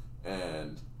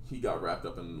and he got wrapped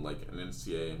up in like an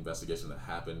NCAA investigation that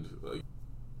happened, like,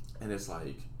 and it's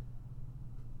like,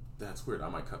 that's weird. I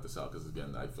might cut this out because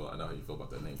again, I know how you feel about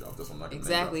that name drop. That's what I'm not gonna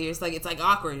exactly. It's like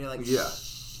awkward. You're like,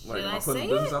 like I'm putting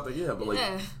business out there. Yeah, but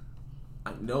like,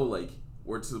 I know like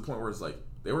we're to the point where it's like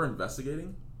they were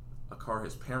investigating a car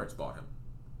his parents bought him.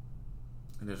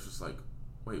 And it's just like,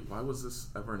 wait, why was this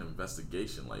ever an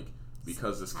investigation? Like,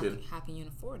 because this kid... How can you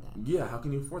afford that? Yeah, how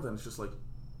can you afford that? And it's just like,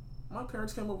 my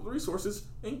parents came up with resources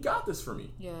and got this for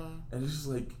me. Yeah. And it's just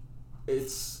like,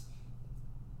 it's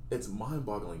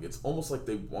mind-boggling. It's almost like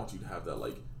they want you to have that,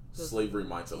 like, slavery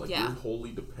mindset. Like, you're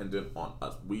wholly dependent on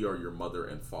us. We are your mother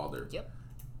and father. Yep.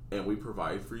 And we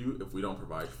provide for you. If we don't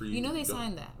provide for you... You know they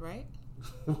signed that, right?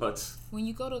 What? When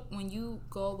you go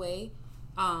away,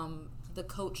 the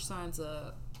coach signs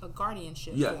a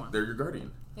guardianship form. Yeah, they're your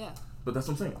guardian. Yeah. But that's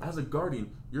what I'm saying. As a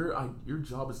guardian, your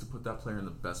job is to put that player in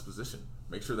the best position.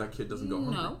 Make sure that kid doesn't go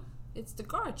hungry. No, it's to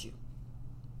guard you.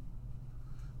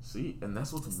 See, and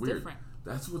that's what's weird. Different.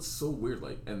 That's what's so weird.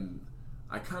 Like, and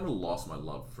I kind of lost my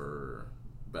love for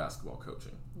basketball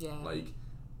coaching. Yeah. Like,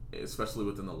 especially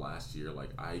within the last year, like,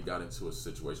 I got into a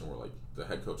situation where, like, the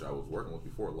head coach I was working with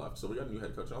before left. So we got a new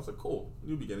head coach, and I was like, cool,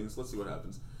 new beginnings, let's see what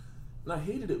happens. And I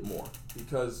hated it more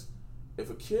because if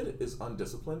a kid is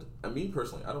undisciplined, and me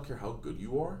personally, I don't care how good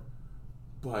you are,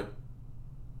 but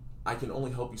I can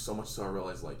only help you so much, so I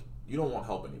realized, like, you don't want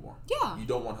help anymore. Yeah. You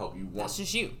don't want help. You want... That's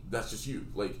just you. That's just you.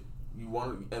 Like, you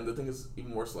want... And the thing is,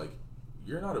 even worse, like,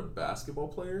 you're not a basketball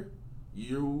player.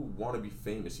 You want to be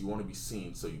famous. You want to be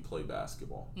seen, so you play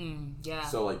basketball. Yeah.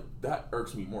 So, like, that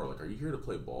irks me more. Like, are you here to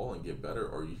play ball and get better,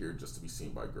 or are you here just to be seen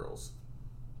by girls?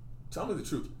 Tell me the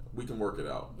truth. We can work it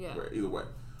out. Yeah. Either way.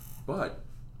 But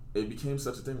it became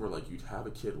such a thing where, like, you'd have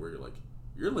a kid where you're like,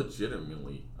 you're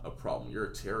legitimately a problem. You're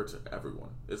a terror to everyone.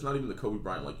 It's not even the Kobe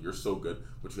Bryant, like, you're so good,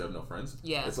 but you have no friends.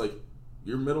 Yeah. It's like,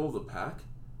 you're middle of the pack,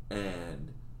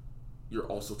 and you're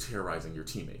also terrorizing your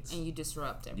teammates. And you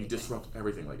disrupt everything. You disrupt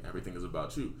everything. Like, everything is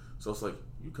about you. So it's like,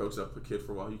 you coach that kid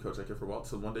for a while, you coach that kid for a while,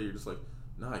 till one day you're just like,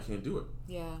 nah, I can't do it.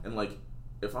 Yeah. And, like,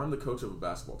 if I'm the coach of a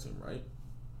basketball team, right,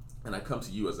 and I come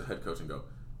to you as a head coach and go,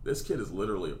 this kid is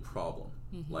literally a problem.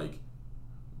 Like,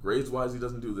 grades-wise, he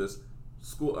doesn't do this.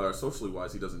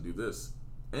 Socially-wise, he doesn't do this.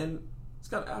 And he's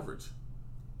got average.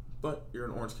 But you're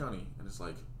in Orange County, and it's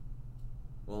like,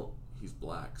 well, he's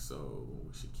black, so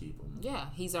we should keep him. Yeah,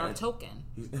 he's our token.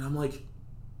 And I'm like,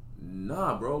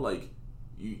 nah, bro. Like,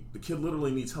 the kid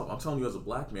literally needs help. I'm telling you as a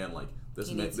black man, like, this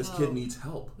kid needs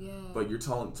help. Yeah. But you're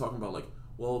talking about, like,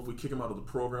 well, if we kick him out of the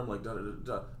program, like,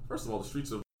 da-da-da-da. First of all, the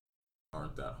streets of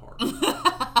aren't that hard.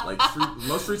 Like,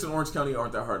 most streets in Orange County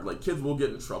aren't that hard. Like, kids will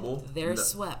get in trouble. They're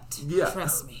swept. Yeah.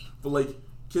 Trust me. But, like,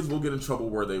 kids will get in trouble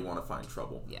where they want to find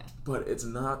trouble. Yeah. But it's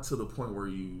not to the point where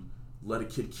you let a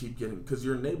kid keep getting... Because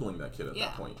you're enabling that kid at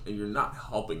that point. And you're not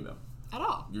helping them. At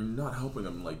all. You're not helping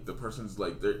them. Like, the person's,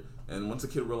 like... And once a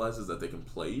kid realizes that they can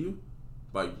play you,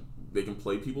 they can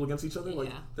play people against each other, like,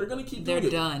 they're going to keep doing it.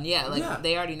 They're done. Yeah, like,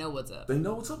 they already know what's up. They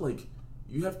know what's up. Like,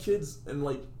 you have kids, and,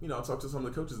 like, you know, I talk to some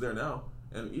of the coaches there now,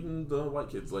 and even the white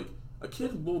kids, like, a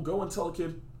kid will go and tell a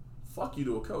kid, fuck you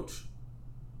to a coach.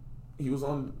 He was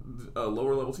on a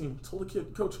lower level team, told a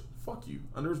kid, coach, fuck you,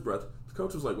 under his breath. The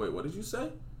coach was like, wait, what did you say?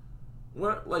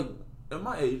 What, like, at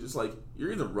my age, it's like,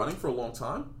 you're either running for a long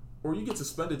time, or you get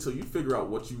suspended till you figure out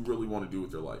what you really want to do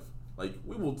with your life. Like,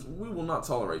 we will not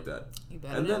tolerate that. You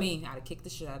better than me. I'd have kicked the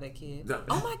shit out of that kid.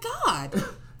 Oh my God.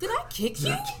 Did I kick you?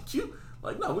 Did I kick you?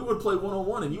 Like, no, we would play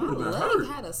one-on-one and you would have been hurt. My leg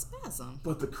had a spasm.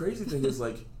 But the crazy thing is,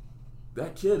 like,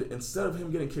 that kid, instead of him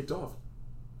getting kicked off,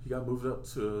 he got moved up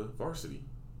to varsity.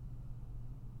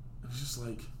 It's just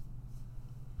like,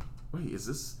 wait, is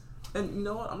this... And you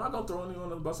know what? I'm not going to throw anyone on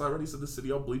the bus. I already said the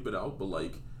city. I'll bleep it out. But,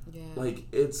 like,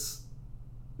 it's...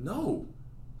 No.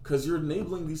 Because you're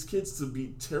enabling these kids to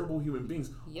be terrible human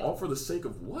beings. Yep. All for the sake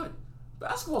of what?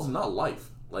 Basketball's not life.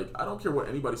 Like, I don't care what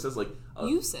anybody says. Like,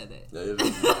 you said it.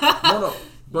 No.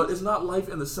 But it's not life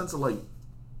in the sense of, like,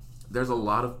 there's a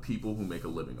lot of people who make a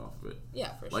living off of it.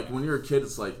 Yeah, for sure. Like, when you're a kid,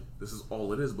 it's like, this is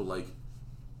all it is. But, like,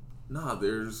 nah,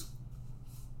 there's...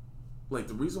 Like,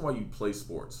 the reason why you play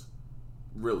sports,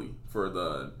 really, for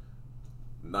the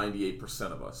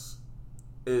 98% of us,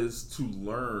 is to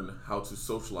learn how to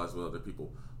socialize with other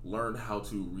people. Learn how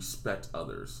to respect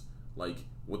others. Like,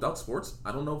 without sports,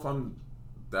 I don't know if I'm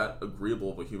that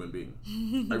agreeable of a human being.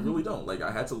 I really don't. Like,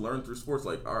 I had to learn through sports,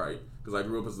 like, all right, because I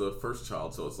grew up as the first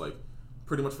child, so it's like,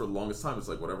 pretty much for the longest time, it's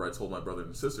like whatever I told my brothers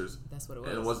and sisters. That's what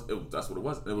it was. And that's what it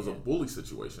was. And it was a bully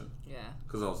situation. Yeah.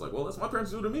 Because I was like, well, that's what my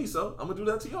parents do to me, so I'm going to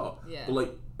do that to y'all. Yeah. But,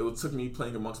 like, it took me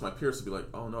playing amongst my peers to be like,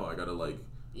 oh, no, I got to, like,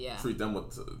 treat them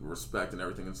with respect and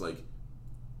everything. It's like,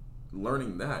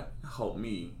 learning that helped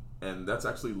me. And that's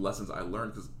actually lessons I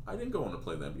learned because I didn't go on to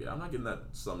play the NBA. I'm not getting that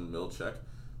some mill check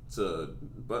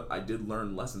but I did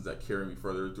learn lessons that carry me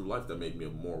further through life that made me a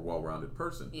more well-rounded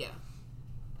person. Yeah.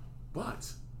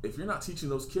 But if you're not teaching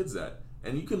those kids that,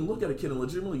 and you can look at a kid and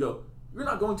legitimately go, you're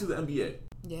not going to the NBA.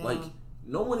 Yeah. Like,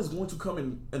 no one is going to come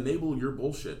and enable your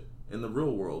bullshit in the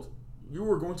real world. You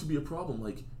are going to be a problem,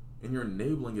 like, and you're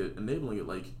enabling it,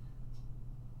 like,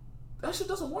 that shit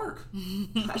doesn't work.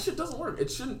 That shit doesn't work.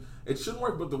 It shouldn't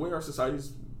work, but the way our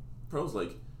society's pros,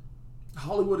 like,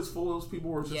 Hollywood is full of those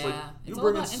people where it's just like, you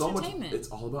bring in so much, it's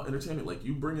all about entertainment. Like,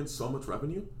 you bring in so much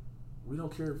revenue, we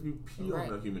don't care if you pee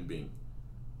on a human being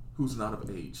who's not of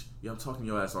age. Yeah, I'm talking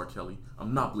your ass, R. Kelly.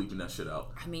 I'm not bleeping that shit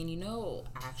out. I mean, you know,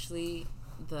 actually,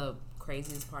 the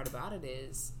craziest part about it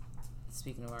is,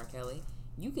 speaking of R. Kelly,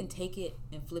 you can take it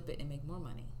and flip it and make more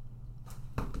money.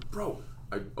 Bro,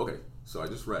 so I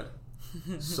just read.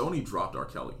 Sony dropped R.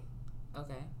 Kelly.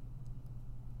 Okay.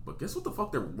 But guess what the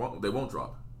fuck they won't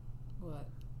drop? What?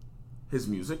 His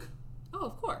music Oh,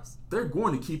 of course. They're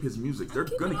going to keep his music. They're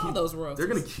going to keep those royalties.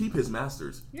 They're going to keep his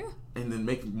masters. Yeah. And then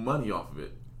make money off of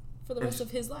it. For the rest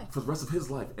of his life. For the rest of his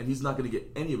life. And he's not going to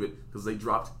get any of it because they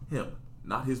dropped him,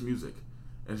 not his music.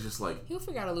 And it's just like... He'll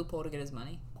figure out a loophole to get his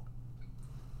money.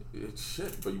 It's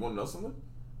shit. But you want to know something?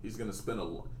 He's going to spend a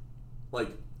lot... Like...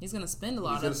 He's going to spend a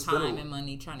lot of time and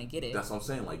money trying to get it. That's what I'm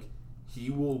saying. Like, he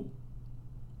will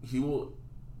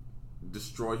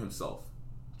destroy himself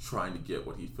trying to get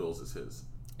what he feels is his.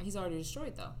 He's already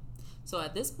destroyed, though. So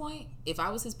at this point, if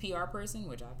I was his PR person,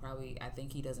 which I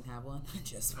think he doesn't have one,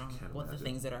 just from the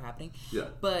things that are happening. Yeah.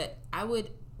 But I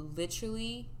would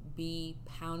literally be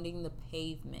pounding the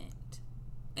pavement.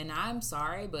 And I'm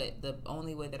sorry, but the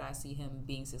only way that I see him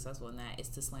being successful in that is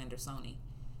to slander Sony.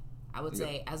 I would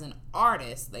say as an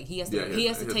artist, like he has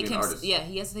to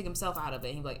take himself out of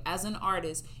it. He'd be like, as an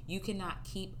artist, you cannot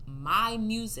keep my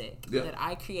music that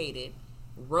I created,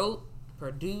 wrote,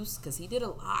 produced, because he did a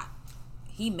lot.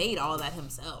 He made all that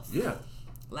himself. Yeah.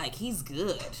 Like, he's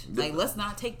good. Like, let's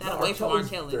not take that away from R.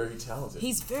 Kelly. He's very talented.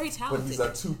 He's very talented. But he's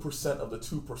that 2% of the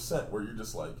 2% where you're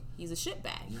just like... He's a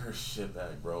shitbag. You're a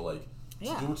shitbag, bro. Like,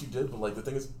 to do what you did, but, like, the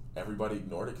thing is, everybody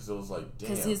ignored it because it was like, damn.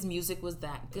 Because his music was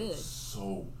that good.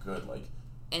 So good. Like...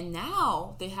 And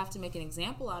now they have to make an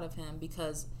example out of him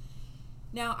because...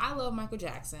 Now, I love Michael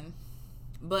Jackson...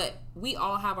 But we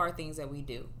all have our things that we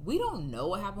do. We don't know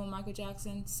what happened with Michael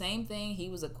Jackson. Same thing. He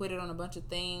was acquitted on a bunch of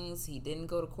things. He didn't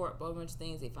go to court for a bunch of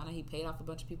things. They found out he paid off a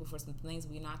bunch of people for some things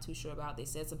we're not too sure about. They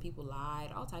said some people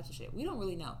lied. All types of shit. We don't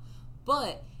really know.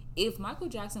 But if Michael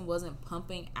Jackson wasn't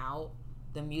pumping out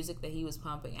the music that he was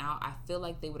pumping out, I feel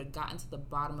like they would have gotten to the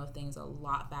bottom of things a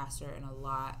lot faster and a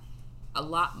lot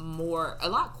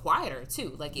quieter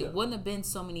too. Like, it wouldn't have been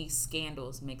so many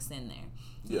scandals mixed in there.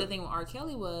 The thing with R.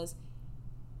 Kelly was...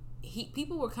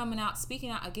 people were coming out,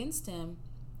 speaking out against him,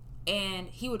 and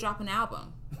he would drop an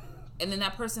album, and then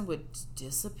that person would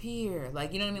disappear.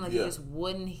 Like, you know what I mean? Like, you just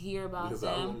wouldn't hear about them. Because the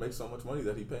album makes so much money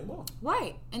that he paid them off.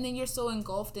 Right. And then you're so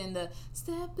engulfed in the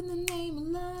step in the name of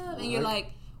love, and you're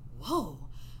like, whoa,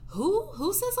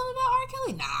 who said something about R.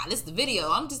 Kelly? Nah, this is the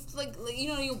video. I'm just like you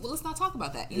know, let's not talk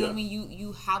about that. You know what I mean?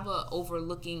 You have a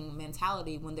overlooking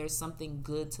mentality when there's something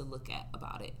good to look at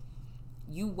about it.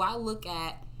 Why look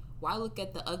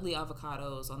at the ugly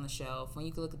avocados on the shelf when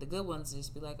you can look at the good ones and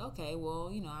just be like, okay, well,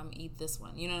 you know, I'm gonna eat this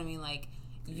one. You know what I mean? Like,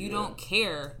 you don't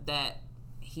care that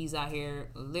he's out here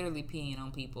literally peeing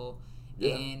on people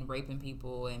and raping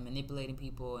people and manipulating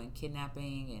people and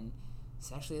kidnapping and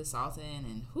sexually assaulting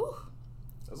and whew.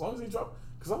 As long as he dropped,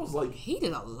 because I was like, he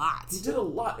did a lot. He did a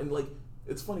lot, and like,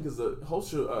 it's funny because the whole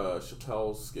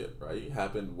Chappelle skit, right,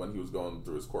 happened when he was going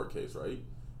through his court case, right?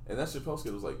 And that Chappelle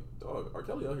skit was like, dog, R.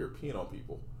 Kelly out here peeing on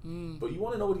people. But you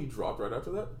want to know what he dropped right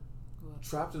after that? What?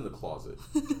 Trapped in the Closet.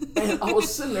 And I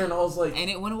was sitting there and I was like... And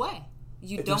it went away.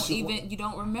 You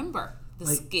don't remember the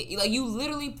skit. Like, you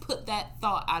literally put that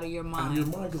thought out of your mind. Out of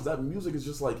your mind, because that music is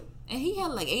just like... And he had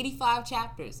like 85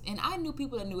 chapters. And I knew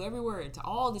people that knew every word to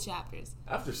all the chapters.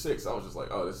 After 6, I was just like,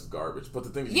 oh, this is garbage. But the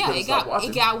thing is, you couldn't stop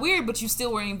watching. It got weird, but you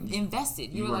still were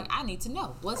invested. You were like, I need to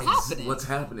know. What's happening? What's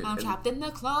happening? I'm trapped in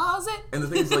the closet. And the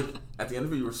thing is, like, at the end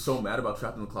of it, you were so mad about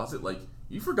Trapped in the Closet. Like,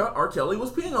 you forgot R. Kelly was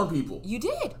peeing on people. You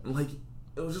did. And, like,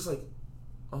 it was just like,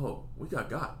 oh, we got.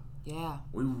 Yeah.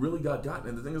 We really got.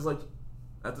 And the thing is, like,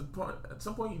 at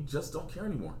some point, you just don't care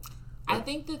anymore. Like, I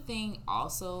think the thing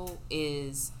also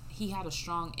is... He had a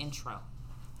strong intro.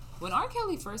 When R.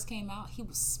 Kelly first came out, he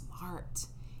was smart.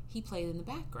 He played in the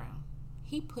background.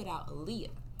 He put out Aaliyah.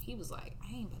 He was like,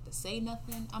 I ain't about to say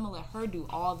nothing. I'm going to let her do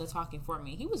all the talking for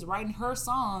me. He was writing her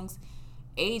songs.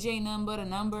 Age ain't nothing but a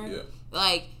number. Yeah.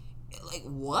 Like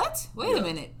what? Wait a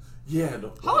minute. Yeah.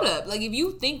 No, hold up. Like, if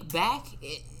you think back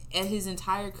at his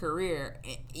entire career,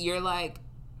 you're like,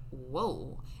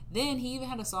 whoa. Then he even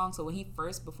had a song. So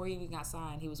before he even got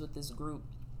signed, he was with this group.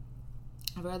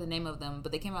 I forgot the name of them,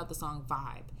 but they came out with the song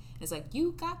Vibe. It's like,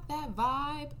 you got that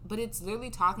vibe, but it's literally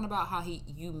talking about how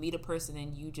you meet a person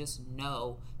and you just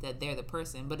know that they're the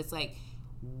person. But it's like,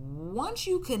 once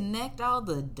you connect all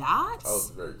the dots... Oh, it's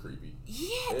very creepy.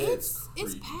 Yeah, it's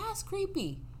past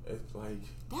creepy. It's like...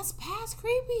 That's past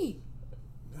creepy.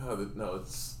 No,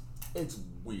 it's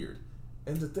weird.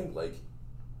 And to think, like,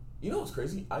 you know what's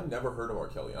crazy? I never heard of R.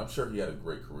 Kelly. I'm sure he had a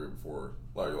great career before,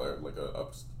 like a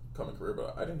upcoming career,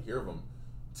 but I didn't hear of him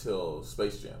till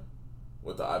Space Jam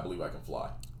with the I Believe I Can Fly.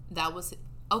 That was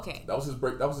okay. That was his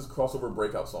crossover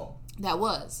breakout song. That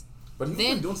was. But he's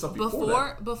been doing stuff before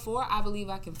that. Before I Believe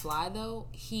I Can Fly, though,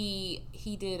 he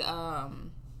did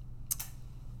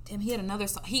he had another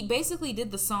song. He basically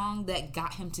did the song that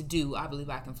got him to do I Believe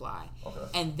I Can Fly. Okay.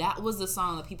 And that was the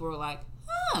song that people were like,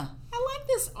 I like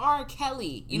this R.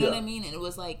 Kelly. You know what I mean? And it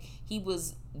was like he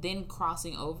was then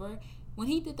crossing over when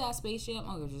he did that Space Jam.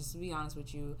 Oh, just to be honest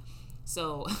with you.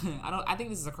 So I think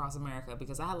this is across America,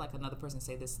 because I had like another person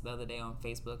say this the other day on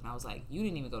Facebook, and I was like, you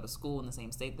didn't even go to school in the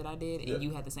same state that I did, and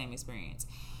you had the same experience.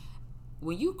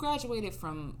 When you graduated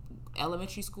from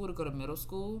elementary school to go to middle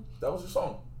school, that was your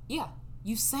song. Yeah,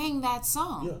 you sang that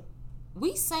song. Yeah,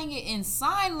 we sang it in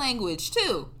sign language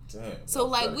too. Damn. So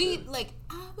like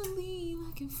I believe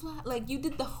I can fly. Like you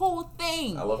did the whole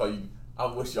thing. I love how you. I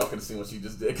wish y'all could have seen what she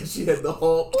just did, because she had the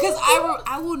whole. Because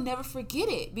I will never forget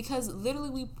it, because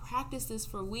literally we practiced this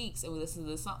for weeks and we listened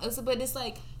to this song. But it's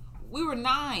like we were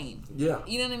 9. Yeah.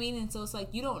 You know what I mean? And so it's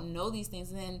like you don't know these things,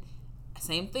 and then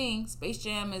same thing. Space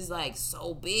Jam is like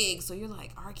so big, so you're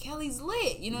like, R. Kelly's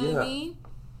lit. You know what I mean?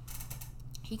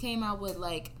 He came out with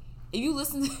like, if you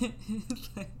listen to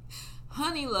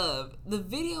Honey Love, the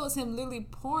video is him literally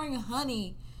pouring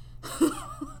honey.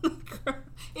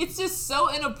 It's just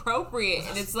so inappropriate,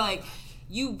 and it's like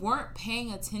you weren't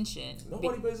paying attention.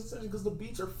 Nobody pays attention because the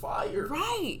beats are fire.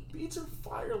 Right. Beats are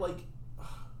fire. Like, it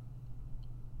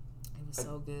was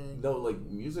so good. No, like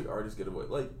music artists get away.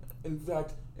 Like, in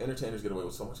fact, entertainers get away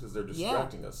with so much because they're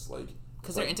distracting us. Like,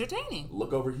 because they're entertaining.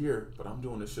 Look over here, but I'm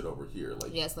doing this shit over here.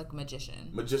 Like, it's like a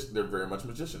magician. They're very much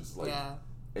magicians. Like,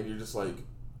 and you're just like,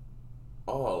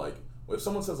 oh, like if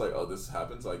someone says like, oh, this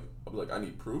happens, like I'll be like, I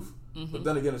need proof. Mm-hmm. But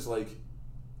then again, it's like,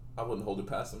 I wouldn't hold it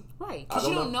past them. Right. Because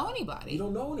you don't know anybody. You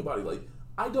don't know anybody. Like,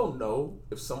 I don't know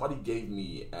if somebody gave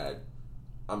me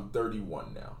I'm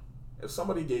 31 now. If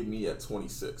somebody gave me at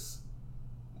 26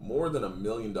 more than $1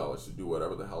 million to do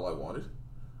whatever the hell I wanted,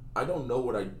 I don't know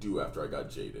what I'd do after I got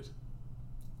jaded.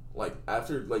 Like,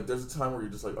 after, like, there's a time where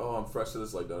you're just like, oh, I'm fresh to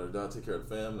this, like, da-da-da, take care of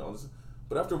the family and all this.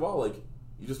 But after a while, like,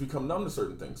 you just become numb to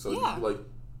certain things. So,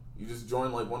 you just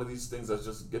join, like, one of these things that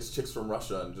just gets chicks from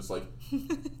Russia and just, like, do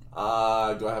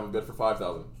I have a bid for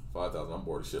 5,000? 5,000, I'm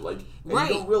bored of shit. Like, right,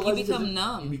 you don't realize you become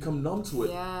numb. You become numb to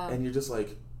it. Yeah. And you're just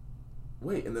like,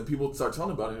 wait. And then people start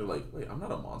telling about it, and you're like, wait, I'm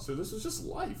not a monster. This is just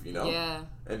life, you know? Yeah.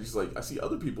 And just like, I see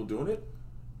other people doing it.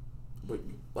 But,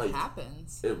 like, it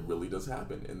happens. It really does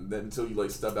happen. And then until you,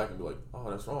 like, step back and be like, oh,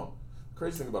 that's wrong. The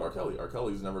crazy thing about R.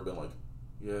 Kelly's never been like,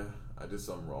 yeah, I did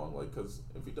something wrong. Like, because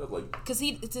if he does, like... Because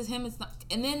to him, it's not...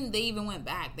 And then they even went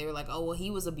back. They were like, oh, well, he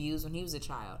was abused when he was a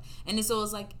child. And so it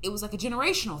was like a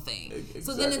generational thing. Exactly.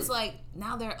 So then it's like,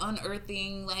 now they're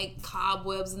unearthing, like,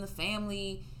 cobwebs in the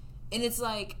family. And it's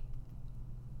like...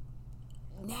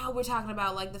 Now we're talking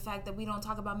about, like, the fact that we don't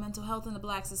talk about mental health in the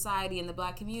black society and the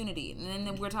black community. And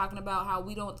then we're talking about how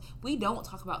we don't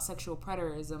talk about sexual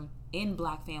preterism in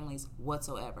black families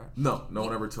whatsoever. No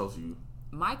one ever tells you.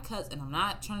 My cousin, and I'm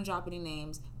not trying to drop any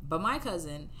names, but my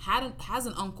cousin has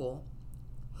an uncle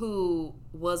who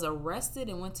was arrested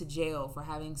and went to jail for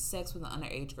having sex with an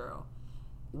underage girl.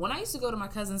 When I used to go to my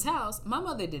cousin's house, my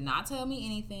mother did not tell me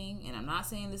anything, and I'm not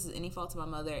saying this is any fault to my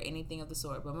mother or anything of the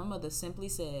sort, but my mother simply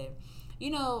said,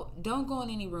 don't go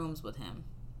in any rooms with him.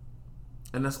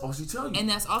 And that's all she tell you.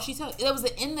 That was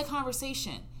the end of the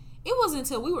conversation. It wasn't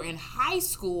until we were in high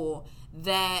school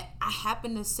that I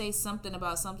happened to say something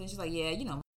about something. She's like, yeah,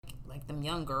 like them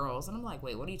young girls. And I'm like,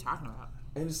 wait, what are you talking about?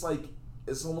 And it's like,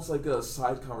 it's almost like a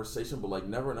side conversation, but like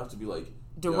never enough to be like...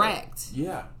 direct.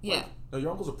 Yeah. Like, no,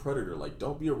 your uncle's a predator. Like,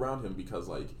 don't be around him because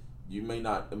like, it may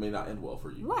not end well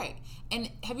for you. Right. And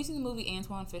have you seen the movie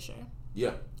Antwone Fisher?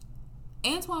 Yeah.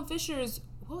 Antwone Fisher's,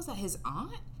 what was that, his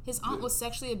aunt? His aunt was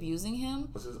sexually abusing him.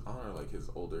 Was his aunt or like his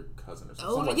older cousin or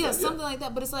something? Something like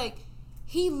that. But it's like,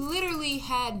 he literally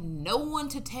had no one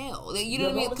to tell. You know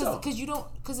what I mean?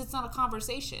 Because it's not a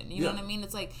conversation. You know what I mean?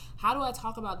 It's like, how do I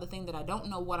talk about the thing that I don't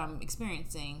know what I'm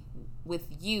experiencing with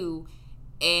you?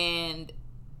 And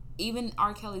even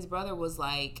R. Kelly's brother was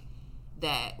like,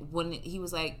 that when he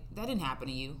was like, that didn't happen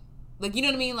to you. Like, you know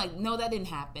what I mean? Like, no, that didn't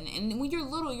happen. And when you're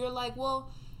little, you're like,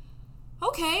 well,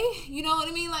 okay, you know what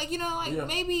I mean? Like,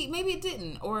 maybe it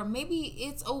didn't, or maybe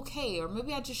it's okay, or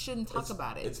maybe I just shouldn't talk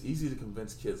about it. It's easy to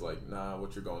convince kids, like, nah,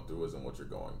 what you're going through isn't what you're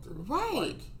going through. Right.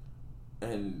 Like,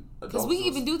 and because we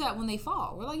even do that when they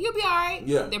fall. We're like, you'll be all right.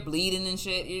 Yeah. They're bleeding and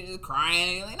shit. You're just crying.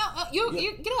 And you're like, no,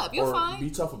 you get up. You're fine. Be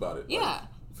tough about it. Yeah. Like,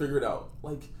 figure it out.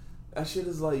 Like, that shit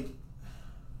is like,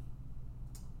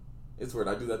 it's weird.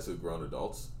 I do that to grown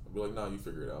adults. I'll be like, no, you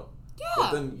figure it out. Yeah.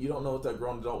 But then you don't know what that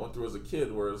grown adult went through as a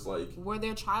kid, where it's like... where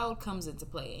their child comes into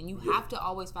play. And you have to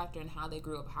always factor in how they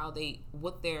grew up,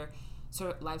 what their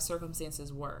life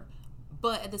circumstances were.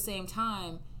 But at the same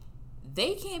time,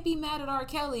 they can't be mad at R.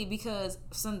 Kelly because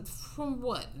from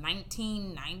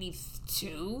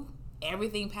 1992?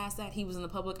 Everything past that, he was in the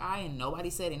public eye and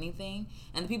nobody said anything.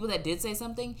 And the people that did say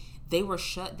something, they were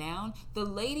shut down. The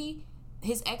lady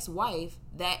his ex-wife,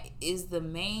 that was the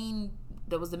main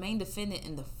defendant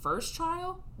in the first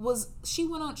trial, she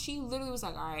literally was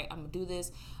like, all right, I'm gonna do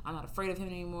this, I'm not afraid of him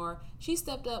anymore. She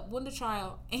stepped up, won the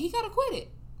trial, and he got acquitted.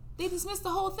 They dismissed the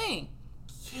whole thing.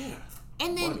 Yeah.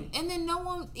 And then no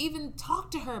one even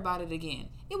talked to her about it again.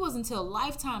 It wasn't until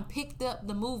Lifetime picked up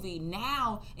the movie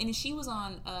now, and she was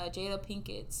on Jada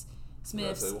Pinkett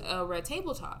Smith's Red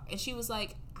Table Talk, and she was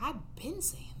like, I've been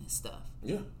saying this stuff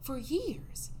for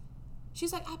years.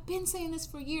 She's like, I've been saying this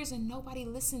for years, and nobody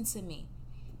listened to me.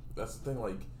 That's the thing,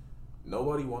 like,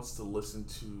 nobody wants to listen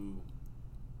to,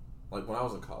 like, when I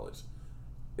was in college,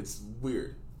 it's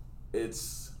weird.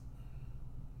 It's,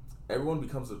 everyone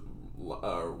becomes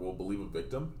will believe a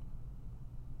victim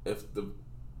if the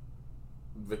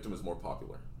victim is more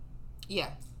popular.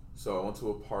 Yeah. So I went to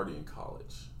a party in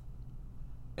college,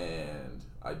 and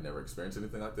I'd never experienced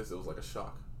anything like this. It was like a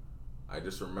shock. I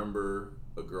just remember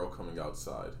a girl coming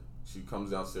outside. She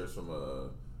comes downstairs from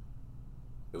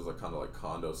it was like kind of like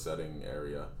condo setting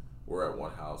area. We're at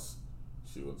one house.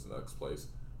 She went to the next place,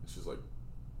 and she's like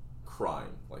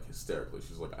crying, like hysterically.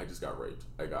 She's like, I just got raped.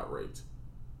 I got raped.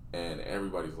 And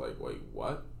everybody's like, wait,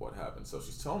 what? What happened? So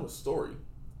she's telling the story,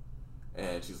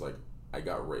 and she's like, I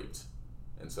got raped.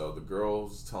 And so the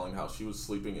girl's telling how she was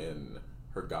sleeping in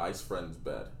her guy's friend's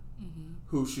bed,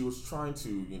 who she was trying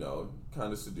to,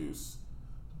 kind of seduce.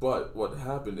 But what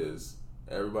happened is,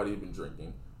 everybody had been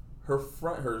drinking.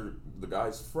 The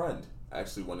guy's friend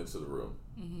actually went into the room,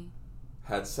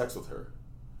 had sex with her,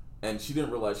 and she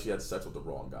didn't realize she had sex with the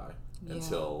wrong guy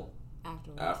until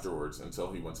afterwards,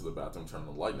 until he went to the bathroom, turned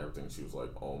on the light and everything. She was like,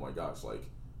 oh my gosh, like,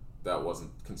 that wasn't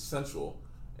consensual.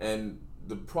 And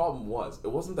the problem was,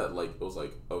 it wasn't that, like, it was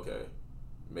like, okay,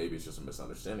 maybe it's just a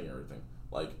misunderstanding and everything.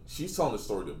 Like, she's telling the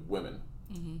story to women,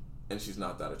 and she's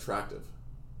not that attractive.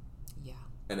 Yeah.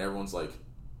 And everyone's like,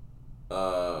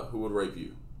 who would rape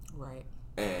you? Right.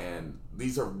 And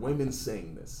these are women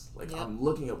saying this. Like, I'm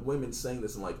looking at women saying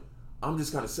this, and, like, I'm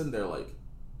just kind of sitting there, like,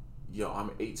 yo,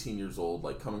 I'm 18 years old,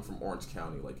 like, coming from Orange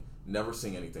County, like, never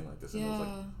seeing anything like this. And it was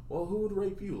like, well, who would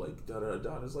rape you? Like,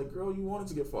 da-da-da-da. And it's like, girl, you wanted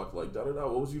to get fucked. Like, da-da-da.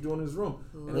 What was you doing in his room?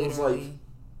 And it was like,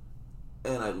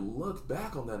 and I looked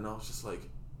back on that, and I was just like,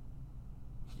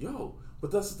 yo.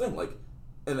 But that's the thing, like,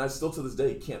 and I still to this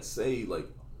day can't say, like,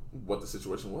 what the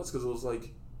situation was, because it was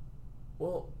like,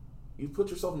 well, you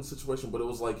put yourself in a situation, but it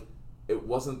was like, it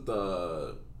wasn't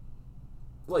the,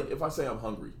 like, if I say I'm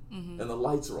hungry, and the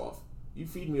lights are off, you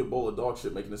feed me a bowl of dog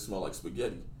shit making it smell like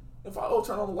spaghetti. If I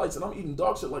turn on the lights and I'm eating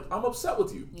dog shit, like, I'm upset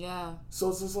with you. Yeah. So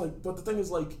it's just like, but the thing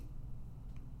is, like,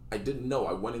 I didn't know.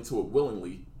 I went into it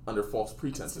willingly under false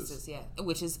pretenses. Yeah,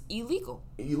 which is illegal.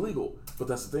 Illegal. But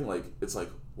that's the thing, like, it's like,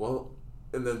 well,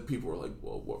 and then people were like,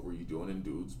 well, what were you doing in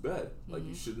dude's bed? Like,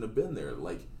 you shouldn't have been there.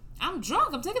 Like, I'm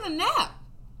drunk. I'm taking a nap.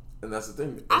 And that's the thing.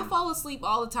 And I fall asleep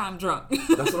all the time drunk.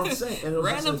 That's what I'm saying. And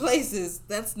random places.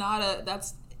 That's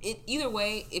it. Either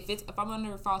way, if I'm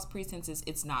under false pretenses,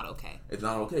 it's not okay. It's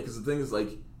not okay, because the thing is, like,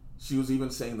 she was even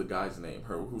saying the guy's name,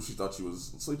 who she thought she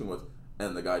was sleeping with,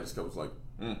 and the guy just kept like,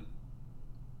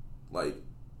 like,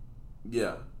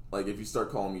 yeah, like, if you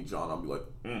start calling me John, I'll be like,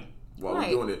 while we're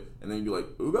doing it, and then you'd be like,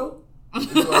 Ugo? And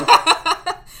you'd be like,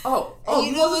 oh,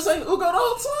 you wasn't saying Ugo the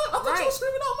whole time? I thought you were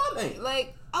screaming out my name.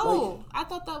 Like, oh, like, I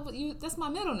thought that was you. That's my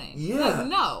middle name. Yeah. Like,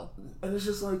 no. And it's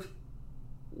just like,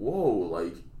 whoa,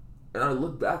 like. And I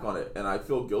look back on it, and I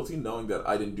feel guilty knowing that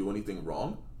I didn't do anything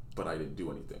wrong, but I didn't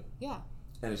do anything. Yeah.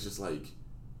 And it's just like,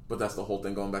 but that's the whole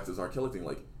thing, going back to this R. Kelly thing.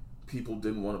 Like, people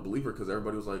didn't want to believe her because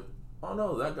everybody was like, oh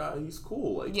no, that guy, he's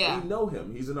cool. Like, we know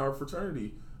him. He's in our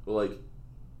fraternity. But, like,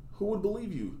 who would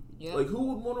believe you? Yep. Like, who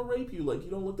would want to rape you? Like, you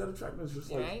don't look that attractive. It's just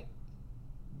like,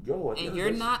 go. And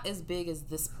you're not as big as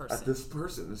this person. At this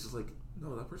person. It's just like,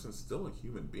 no, that person's still a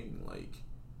human being. Like,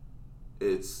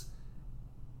 it's,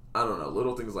 I don't know,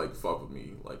 little things like fuck with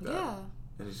me like that. Yeah.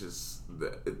 And it's just,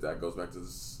 that goes back to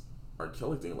this R.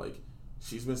 Kelly thing. Like,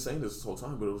 she's been saying this whole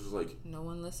time, but it was just like, no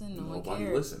one listened, nobody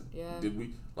listened. Yeah. Did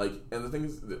we, like, and the thing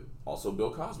is, that also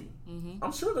Bill Cosby.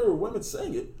 I'm sure there were women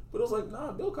saying it, but it was like,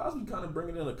 nah, Bill Cosby kind of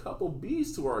bringing in a couple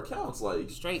B's to our accounts. Like,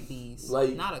 straight B's.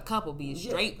 Like, not a couple B's,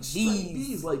 straight B's. Straight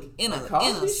B's, like, in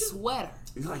a sweater.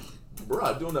 He's like,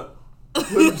 bruh, doing the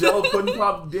pudding jello, pudding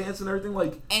pop dance and everything.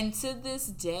 Like, and to this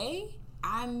day,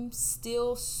 I'm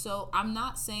still I'm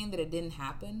not saying that it didn't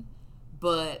happen,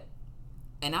 but,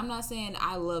 and I'm not saying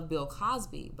I love Bill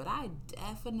Cosby, but I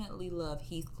definitely love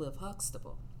Heathcliff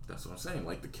Huxtable. That's what I'm saying.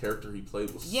 Like, the character he played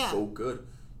was so good.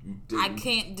 I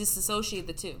can't disassociate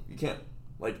the two. You can't.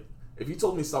 Like, if you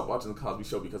told me to stop watching the Cosby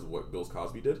Show because of what Bill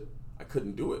Cosby did, I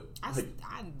couldn't do it. I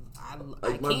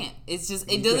can't. It's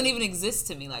just, it doesn't even exist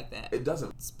to me like that. It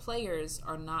doesn't. Players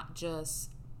are not just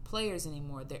players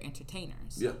anymore. They're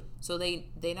entertainers. Yeah. So they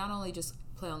not only just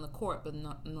play on the court, but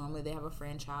normally they have a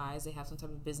franchise. They have some type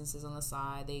of businesses on the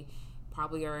side. They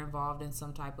probably are involved in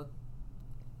some type of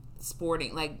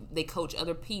sporting, like they coach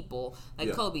other people,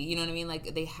 like Kobe, you know what I mean?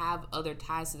 Like they have other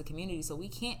ties to the community. So we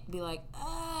can't be like,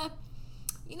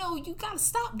 you gotta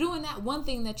stop doing that one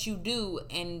thing that you do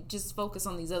and just focus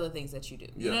on these other things that you do.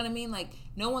 You know what I mean? Like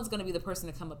no one's gonna be the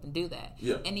person to come up and do that.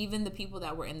 Yeah. And even the people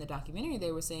that were in the documentary,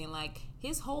 they were saying like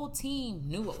his whole team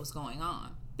knew what was going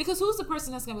on. Because who's the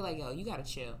person that's gonna be like, yo, you gotta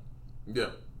chill?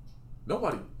 Yeah.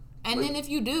 Nobody. And then if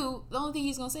you do, the only thing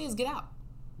he's gonna say is get out.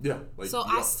 Yeah. Like, so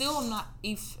I still am not.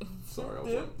 Sorry, I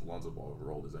was like, Lonzo Ball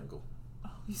rolled his ankle. Oh,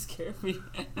 you scared me.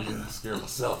 Yeah, I scared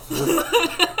myself.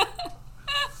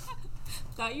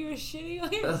 Thought you were shitting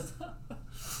on yourself.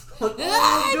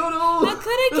 I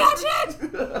couldn't catch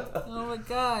it. Oh my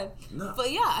god. No.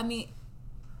 But yeah, I mean,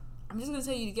 I'm just gonna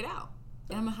tell you to get out.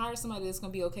 And I'm going to hire somebody that's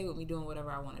going to be okay with me doing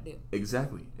whatever I want to do.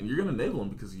 Exactly. And you're going to enable them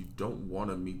because you don't want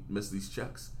to miss these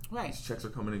checks. Right. These checks are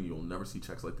coming in. You'll never see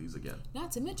checks like these again.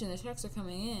 Not to mention the checks are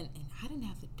coming in and I didn't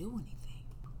have to do anything.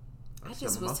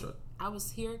 I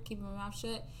was here keeping my mouth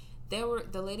shut.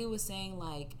 The lady was saying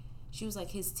like, she was like,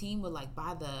 his team would like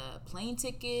buy the plane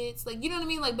tickets. Like, you know what I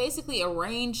mean? Like basically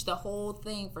arrange the whole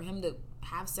thing for him to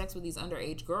have sex with these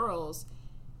underage girls.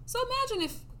 So imagine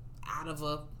if out of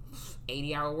a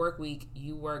 80-hour work week,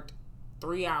 you worked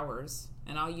 3 hours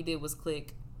and all you did was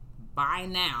click buy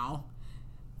now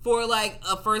for like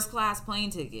a first class plane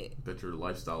ticket. Bet your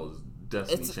lifestyle is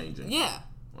destiny changing. Yeah.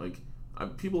 Like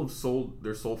people have sold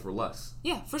their soul for less.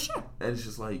 Yeah, for sure. And it's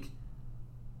just like,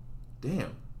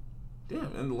 damn.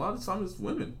 And a lot of times it's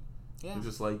women. Yeah. They're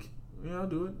just like, yeah, I'll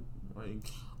do it. Like,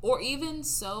 or even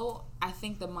so, I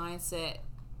think the mindset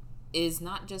is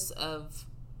not just of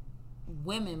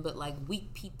women, but like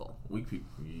weak people. You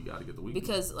gotta get the weak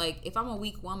because people. Like if I'm a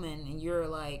weak woman and you're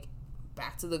like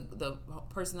back to the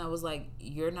person that was like,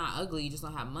 you're not ugly, you just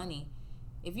don't have money.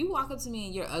 If you walk up to me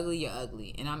and you're ugly,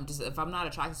 and if I'm not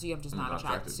attracted to you, I'm just not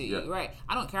attracted to you. Right.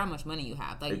 I don't care how much money you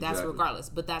have. Like that's regardless.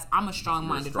 But I'm a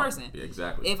strong-minded person. Yeah,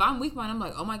 exactly. If I'm weak-minded, I'm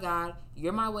like, oh my God,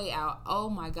 you're my way out. Oh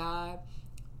my God.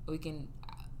 I'm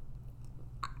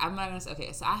not gonna say,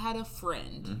 okay, so I had a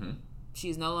friend. Mm-hmm.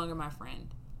 She's no longer my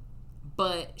friend.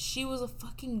 But she was a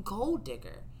fucking gold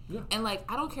digger. Yeah. And like,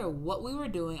 I don't care what we were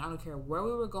doing. I don't care where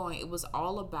we were going. It was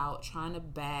all about trying to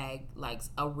bag like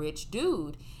a rich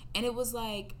dude. And it was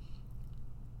like,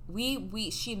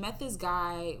 she met this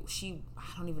guy.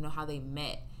 I don't even know how they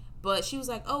met. But she was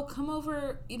like, oh, come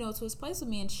over, to his place with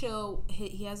me and chill.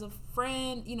 He has a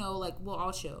friend, like, we'll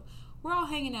all chill. We're all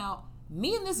hanging out.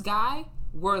 Me and this guy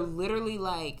were literally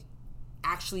like,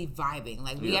 actually vibing.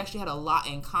 Like we actually had a lot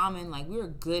in common. Like we were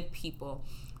good people.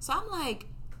 So I'm like,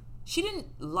 she didn't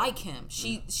like him.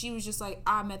 She was just like,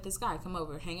 I met this guy, come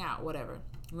over, hang out, whatever,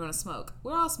 we're gonna smoke.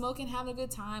 We're all smoking, having a good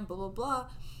time, blah blah blah.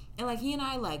 And like he and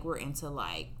I like were into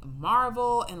like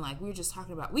Marvel, and like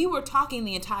we were talking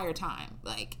the entire time.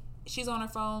 Like she's on her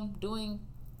phone doing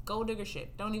gold digger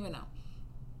shit, don't even know.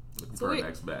 Looking for her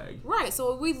next bag. Right.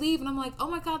 So we leave and I'm like, oh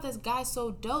my God, this guy's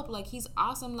so dope. Like he's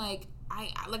awesome. Like I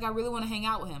really want to hang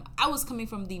out with him. I was coming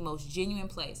from the most genuine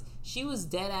place. She was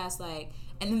dead ass like,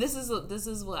 and this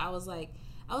is what I was like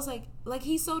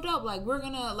he's so dope. Like we're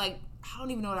gonna like, I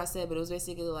don't even know what I said, but it was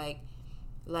basically like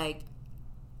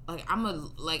I'm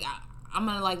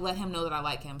gonna like let him know that I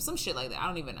like him. Some shit like that. I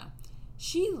don't even know.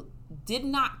 She did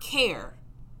not care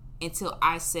until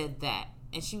I said that,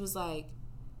 and she was like,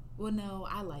 well, no,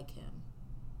 I like him.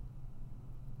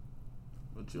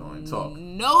 But you don't talk.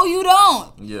 No, you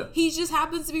don't. Yeah. He just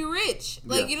happens to be rich.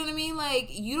 Like, you know what I mean? Like,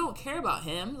 you don't care about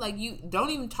him. Like, you don't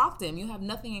even talk to him. You have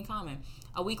nothing in common.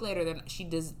 A week later, then she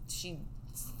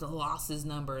lost his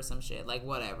number or some shit. Like,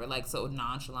 whatever. Like, so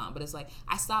nonchalant. But it's like,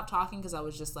 I stopped talking because I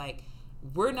was just like,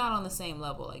 we're not on the same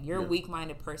level. Like, you're a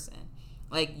weak-minded person.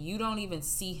 Like, you don't even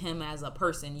see him as a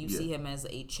person. You see him as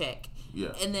a check.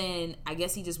 Yeah. And then I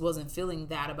guess he just wasn't feeling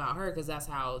that about her because that's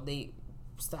how they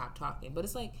stopped talking. But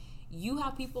it's like, you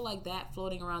have people like that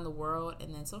floating around the world,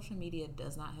 and then social media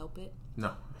does not help it. No,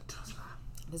 it does not.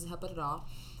 It doesn't help it at all.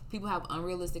 People have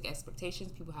unrealistic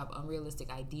expectations. People have unrealistic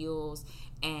ideals,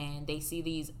 and they see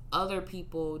these other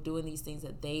people doing these things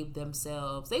that they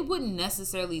wouldn't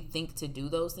necessarily think to do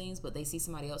those things, but they see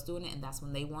somebody else doing it, and that's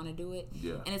when they want to do it.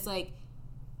 Yeah. And it's like,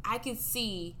 I could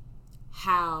see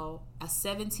how a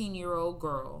 17-year-old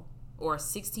girl or a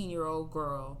 16-year-old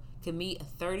girl can meet a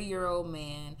 30-year-old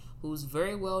man who's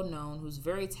very well known, who's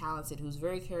very talented, who's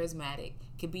very charismatic,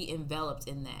 can be enveloped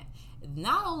in that.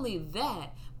 Not only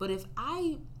that, but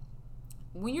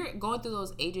when you're going through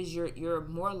those ages, you're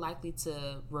more likely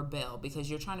to rebel because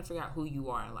you're trying to figure out who you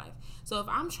are in life. So if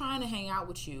I'm trying to hang out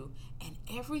with you and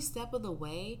every step of the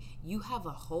way you have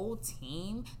a whole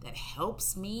team that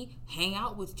helps me hang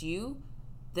out with you,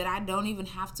 that I don't even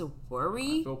have to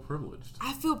worry. I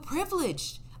feel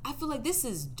privileged. I feel like this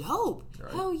is dope.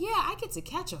 Right. Hell yeah, I get to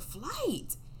catch a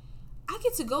flight. I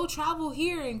get to go travel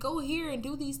here and go here and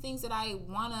do these things that I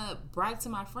want to brag to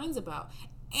my friends about.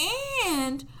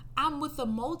 And I'm with a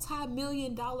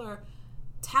multi-million-dollar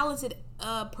talented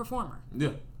performer.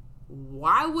 Yeah.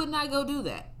 Why wouldn't I go do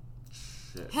that?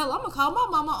 Shit. Hell, I'm going to call my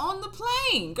mama on the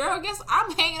plane. Girl, guess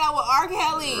I'm hanging out with R.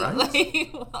 Kelly. Right? Like,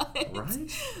 what?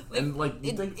 Right? And, like,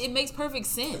 it makes perfect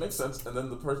sense. It makes sense. And then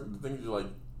the thing is, you're like,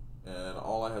 and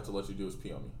all I have to let you do is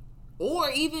pee on me. Or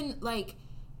even, like,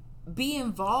 be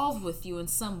involved with you in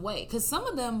some way. Because some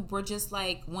of them were just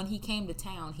like, when he came to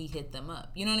town, he hit them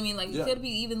up. You know what I mean? Like, it could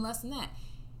be even less than that.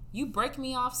 You break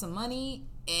me off some money,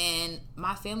 and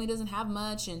my family doesn't have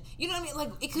much, and you know what I mean?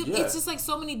 Like, it could. Yeah. It's just like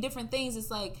so many different things. It's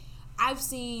like, I've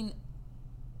seen,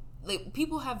 like,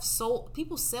 people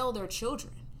sell their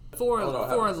children for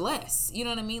less. You know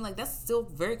what I mean? Like, that's still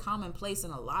very commonplace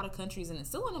in a lot of countries, and it's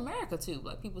still in America too.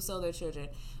 Like, people sell their children.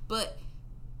 But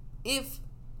if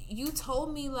you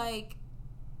told me, like,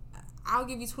 I'll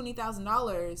give you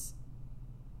 $20,000,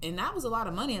 and that was a lot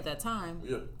of money at that time.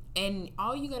 Yeah. And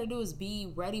all you gotta do is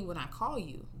be ready when I call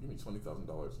you. Give me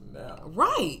 $20,000 now.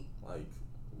 Right. Like,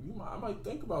 I might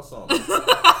think about something.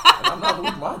 And I'm not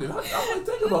weak-minded. I might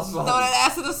think about something. Throw that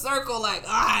ass in a circle, like, all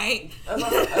right.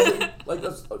 Like,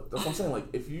 that's what I'm saying. Like,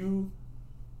 if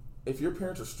your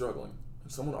parents are struggling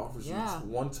and someone offers you this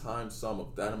one-time sum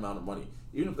of that amount of money,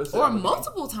 even if that's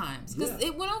multiple times, because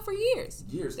it went on for years.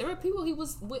 Years. There were people he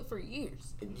was with for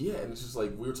years. And and it's just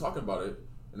like, we were talking about it,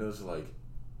 and it was like,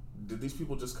 did these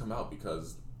people just come out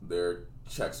because their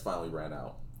checks finally ran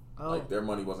out? Oh. Like, their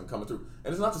money wasn't coming through.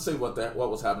 And it's not to say what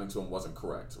was happening to them wasn't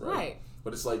correct, right? Right.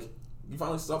 But it's like, you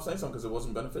finally stopped saying something because it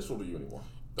wasn't beneficial to you anymore.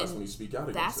 That's when you speak out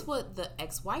against it. That's what the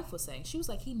ex-wife was saying. She was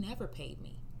like, he never paid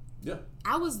me. Yeah.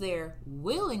 I was there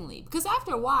willingly. Because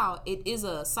after a while, it is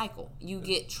a cycle. You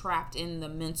get trapped in the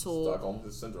mental... Stockholm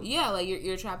syndrome. Yeah, like,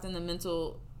 you're trapped in the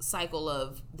mental cycle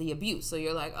of the abuse. So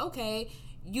you're like, okay,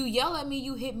 you yell at me,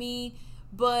 you hit me,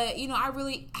 but, you know, I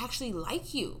really actually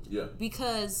like you. Yeah.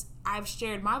 Because I've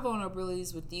shared my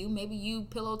vulnerabilities with you. Maybe you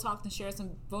pillow talked and shared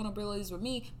some vulnerabilities with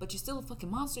me, but you're still a fucking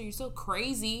monster. You're so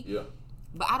crazy. Yeah.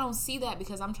 But I don't see that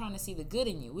because I'm trying to see the good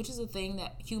in you, which is a thing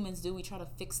that humans do. We try to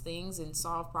fix things and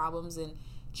solve problems and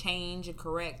change and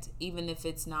correct, even if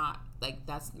it's not, like,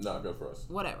 that's not good for us.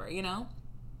 Whatever, you know?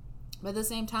 But at the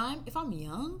same time, if I'm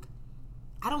young,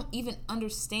 I don't even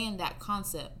understand that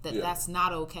concept that that's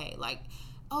not okay. Like,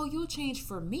 oh, you'll change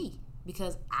for me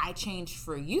because I changed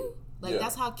for you. Like,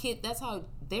 that's how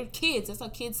they're kids. That's how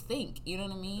kids think. You know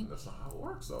what I mean? That's not how it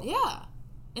works, though. Yeah.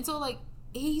 And so, like,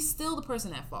 he's still the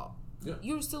person at fault. Yeah.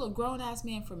 You're still a grown-ass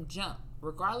man from jump.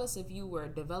 Regardless if you were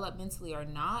developmentally or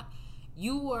not,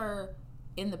 you were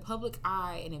in the public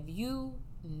eye, and if you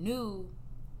knew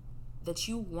that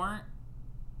you weren't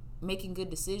making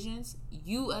good decisions,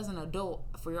 you as an adult,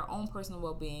 for your own personal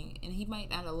well-being, and he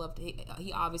might not have loved,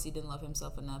 he obviously didn't love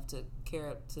himself enough to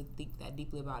care to think that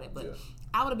deeply about it, but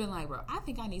I would have been like, bro, I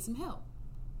think I need some help.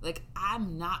 Like,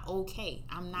 I'm not okay.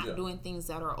 I'm not doing things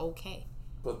that are okay.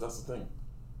 But that's the thing.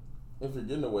 If you're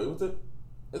getting away with it,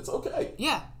 it's okay.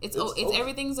 Yeah, it's okay.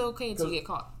 Everything's okay until you get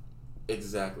caught.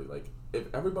 Exactly. Like,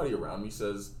 if everybody around me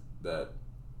says that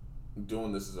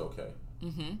doing this is okay,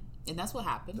 and that's what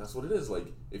happened. That's what it is. Like,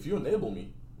 if you enable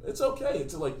me, it's okay.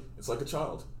 It's like a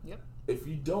child. Yep. If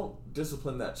you don't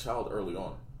discipline that child early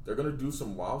on, they're gonna do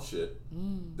some wild shit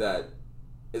that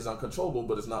is uncontrollable,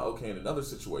 but it's not okay in another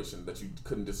situation that you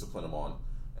couldn't discipline them on,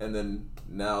 and then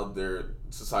now their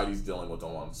society's dealing with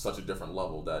them on such a different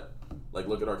level that, like,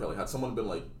 look at R. Kelly. Had someone been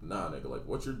like, nah, nigga, like,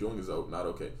 what you're doing is not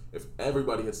okay. If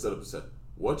everybody had stood up and said,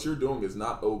 what you're doing is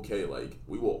not okay, like,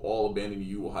 we will all abandon you,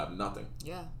 you will have nothing.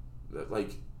 Yeah.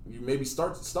 Like, you maybe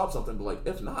stop something, but, like,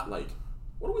 if not, like,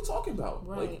 what are we talking about?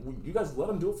 Right. Like, you guys let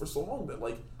him do it for so long that,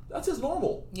 like, that's his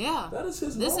normal. Yeah. That is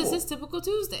his normal. This is his typical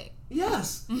Tuesday.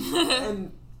 Yes.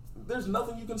 And there's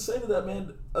nothing you can say to that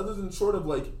man other than short of,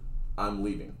 like, I'm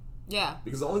leaving. Yeah.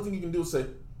 Because the only thing you can do is say,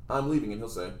 I'm leaving, and he'll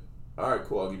say, all right,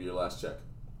 cool, I'll give you your last check.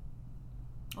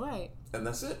 Right. And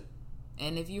that's it.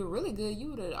 And if you were really good, you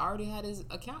would have already had his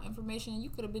account information, and you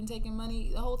could have been taking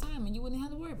money the whole time, and you wouldn't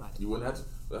have to worry about it. You wouldn't have to.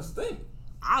 That's the thing.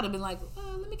 I would have been like,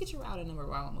 let me get your routing number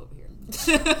while I'm over here.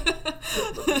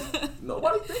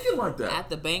 Nobody thinking like that. At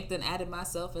the bank, then added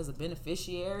myself as a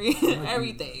beneficiary.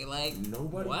 Everything. Like,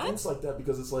 nobody what? thinks like that,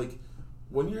 because it's like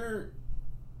when you're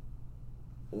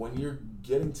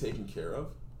getting taken care of,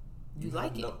 you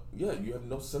like it. You have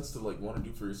no sense to like want to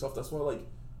do for yourself. That's why, like,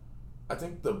 I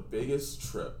think the biggest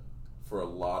trip for a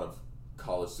lot of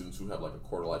college students who have like a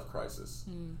quarter life crisis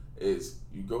is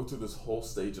you go through this whole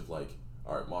stage of like,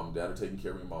 all right, mom and dad are taking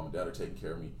care of me, mom and dad are taking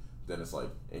care of me. Then it's like,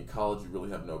 in college, you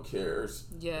really have no cares.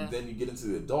 Yeah. And then you get into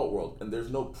the adult world, and there's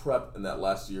no prep in that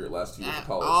last 2 years of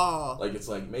college. All. Like, it's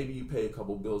like, maybe you pay a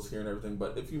couple bills here and everything,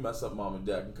 but if you mess up, mom and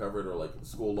dad can cover it, or like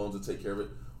school loans will take care of it.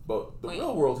 But the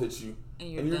real world hits you,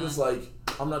 and you're just like,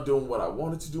 I'm not doing what I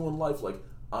wanted to do in life. Like,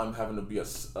 I'm having to be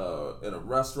in a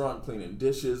restaurant cleaning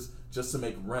dishes just to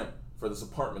make rent for this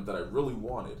apartment that I really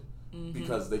wanted,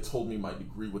 because they told me my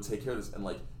degree would take care of this. And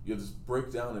like, you have this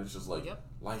breakdown, and it's just like,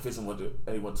 life isn't what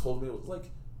anyone told me. It was like,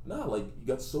 nah, like, you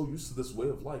got so used to this way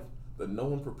of life that no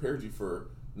one prepared you for,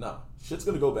 nah, shit's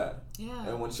gonna go bad. Yeah.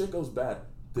 And when shit goes bad,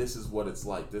 this is what it's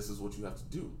like. This is what you have to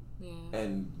do. Yeah.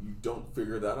 And you don't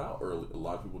figure that out early. A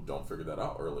lot of people don't figure that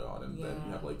out early on, and then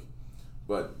you have like,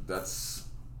 but that's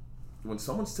when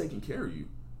someone's taking care of you,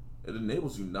 it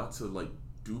enables you not to like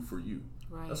do for you.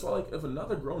 Right. That's why, like, if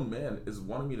another grown man is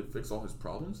wanting me to fix all his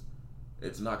problems,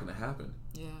 it's not going to happen.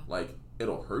 Yeah. Like,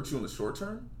 it'll hurt you in the short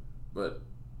term, but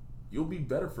you'll be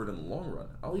better for it in the long run.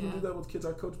 I'll even do that with kids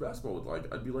I coach basketball with.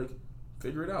 Like, I'd be like,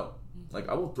 figure it out. Like,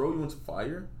 I will throw you into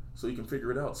fire so you can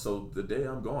figure it out. So the day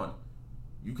I'm gone,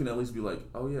 you can at least be like,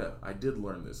 oh yeah, I did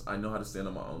learn this. I know how to stand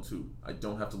on my own too. I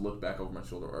don't have to look back over my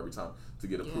shoulder every time to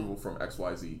get approval from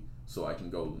XYZ so I can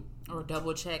go. Or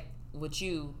double check with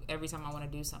you every time I want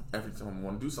to do something. Every time I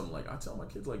want to do something. Like, I tell my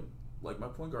kids, like my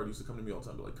point guard used to come to me all the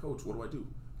time and be like, Coach, what do I do?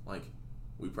 Like,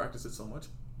 we practice it so much.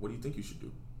 What do you think you should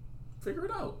do? Figure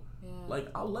it out. Yeah. Like,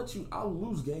 I'll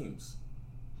lose games.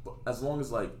 But as long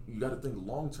as, like, you got to think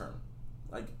long term.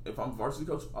 Like, if I'm varsity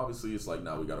coach, obviously it's like,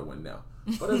 we got to win now.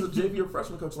 But as a JV or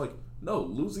freshman coach, like, no,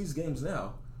 lose these games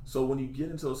now. So when you get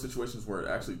into those situations where it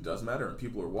actually does matter and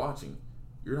people are watching,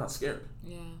 you're not scared.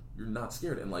 Yeah. You're not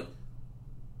scared. And, like,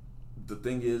 the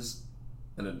thing is,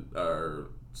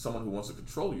 someone who wants to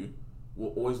control you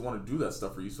will always want to do that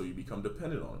stuff for you, so you become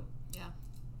dependent on them. Yeah.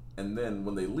 And then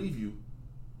when they leave you,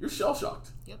 you're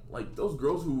shell-shocked. Yep. Like, those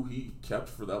girls who he kept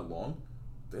for that long,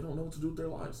 they don't know what to do with their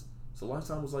lives. So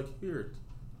Lifetime was like, here,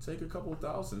 take a couple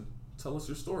 $1,000, tell us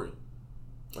your story.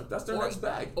 Like, that's their next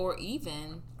bag. Or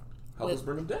even help us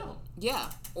bring them down. Yeah.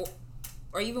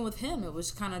 Or even with him, it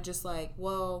was kind of just like,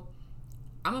 well,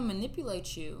 I'm going to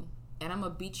manipulate you, and I'm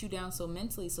going to beat you down so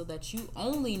mentally so that you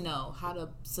only know how to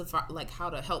survive, like, how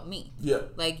to help me. Yeah.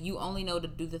 Like, you only know to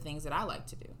do the things that I like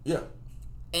to do. Yeah.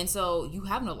 And so you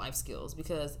have no life skills,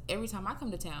 because every time I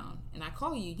come to town and I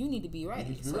call you, you need to be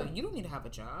ready. You don't need to have a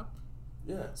job.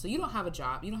 Yeah. So you don't have a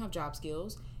job. You don't have job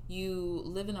skills. You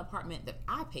live in an apartment that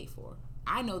I pay for.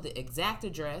 I know the exact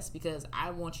address because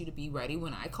I want you to be ready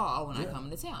when I call, when I come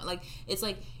into town. Like, it's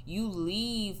like you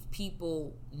leave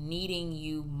people needing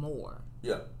you more.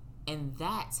 Yeah. And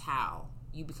that's how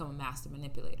you become a master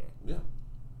manipulator. Yeah.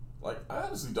 Like, I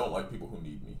honestly don't like people who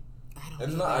need me. I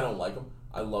don't like them.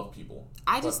 I love people.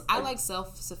 I like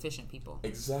self-sufficient people.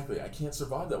 Exactly. I can't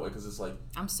survive that way because it's like,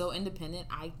 I'm so independent.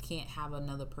 I can't have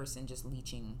another person just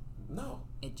leeching. No.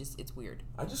 It's weird.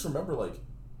 I just remember, like,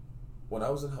 when I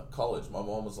was in college, my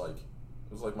mom was like,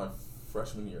 it was like my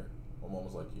freshman year. My mom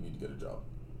was like, you need to get a job.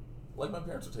 Like, my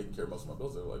parents were taking care of most of my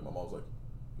bills. They were like, my mom was like,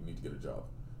 you need to get a job.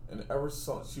 And ever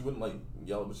so, she wouldn't like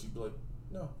yell, but she'd be like,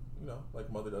 no,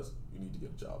 like mother does, you need to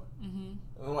get a job. Mm-hmm.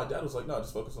 And then my dad was like, no,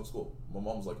 just focus on school. My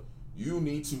mom was like, you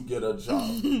need to get a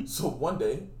job. So one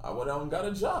day, I went out and got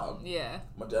a job. Yeah.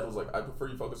 My dad was like, I prefer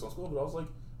you focus on school, but I was like,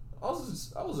 I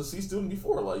was a C student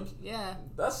before. Like, yeah,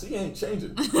 that C ain't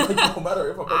changing. Like, no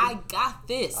matter if I got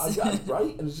this. I got it,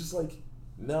 right? And it's just like,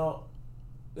 now,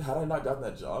 had I not gotten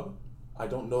that job, I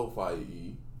don't know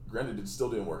if granted, it still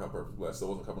didn't work out perfectly. I still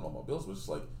wasn't covering all my bills, but it's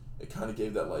like, it kind of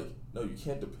gave that, like, no, you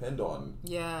can't depend on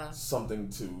something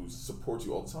to support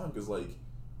you all the time, because, like,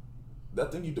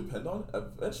 that thing you depend on,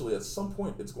 eventually, at some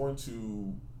point, it's going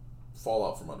to fall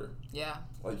out from under. Yeah.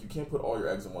 Like, you can't put all your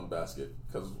eggs in one basket,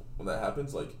 because when that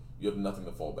happens, like, you have nothing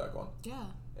to fall back on. Yeah.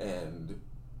 And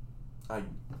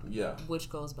which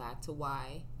goes back to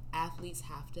why athletes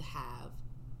have to have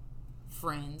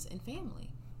friends and family.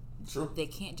 True. They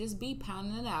can't just be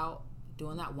pounding it out,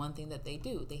 doing that one thing that they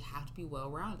do. They have to be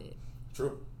well-rounded.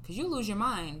 True. Because you lose your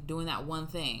mind doing that one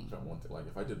thing. Like,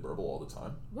 if I did verbal all the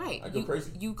time, right, I go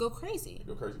crazy. You go crazy. I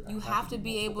go crazy. You have to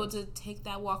be able to take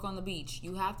that walk on the beach.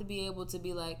 You have to be able to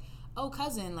be like, oh,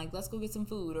 cousin, like, let's go get some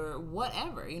food or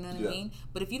whatever, you know what I mean?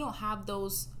 But if you don't have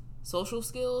those social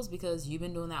skills because you've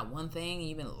been doing that one thing and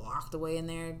you've been locked away in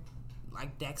there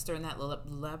like Dexter in that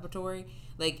laboratory,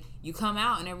 like, you come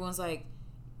out and everyone's like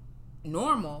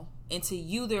normal, and to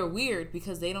you they're weird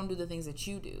because they don't do the things that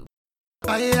you do.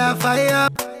 Fire, fire.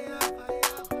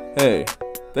 Hey,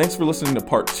 thanks for listening to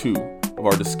part 2 of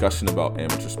our discussion about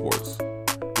amateur sports.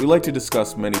 We like to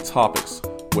discuss many topics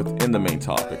within the main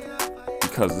topic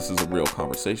because this is a real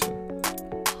conversation.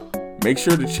 Make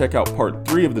sure to check out part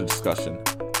 3 of the discussion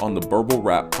on the Verbal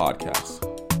Rap podcast.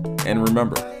 And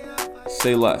remember,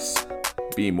 say less,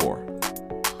 be more.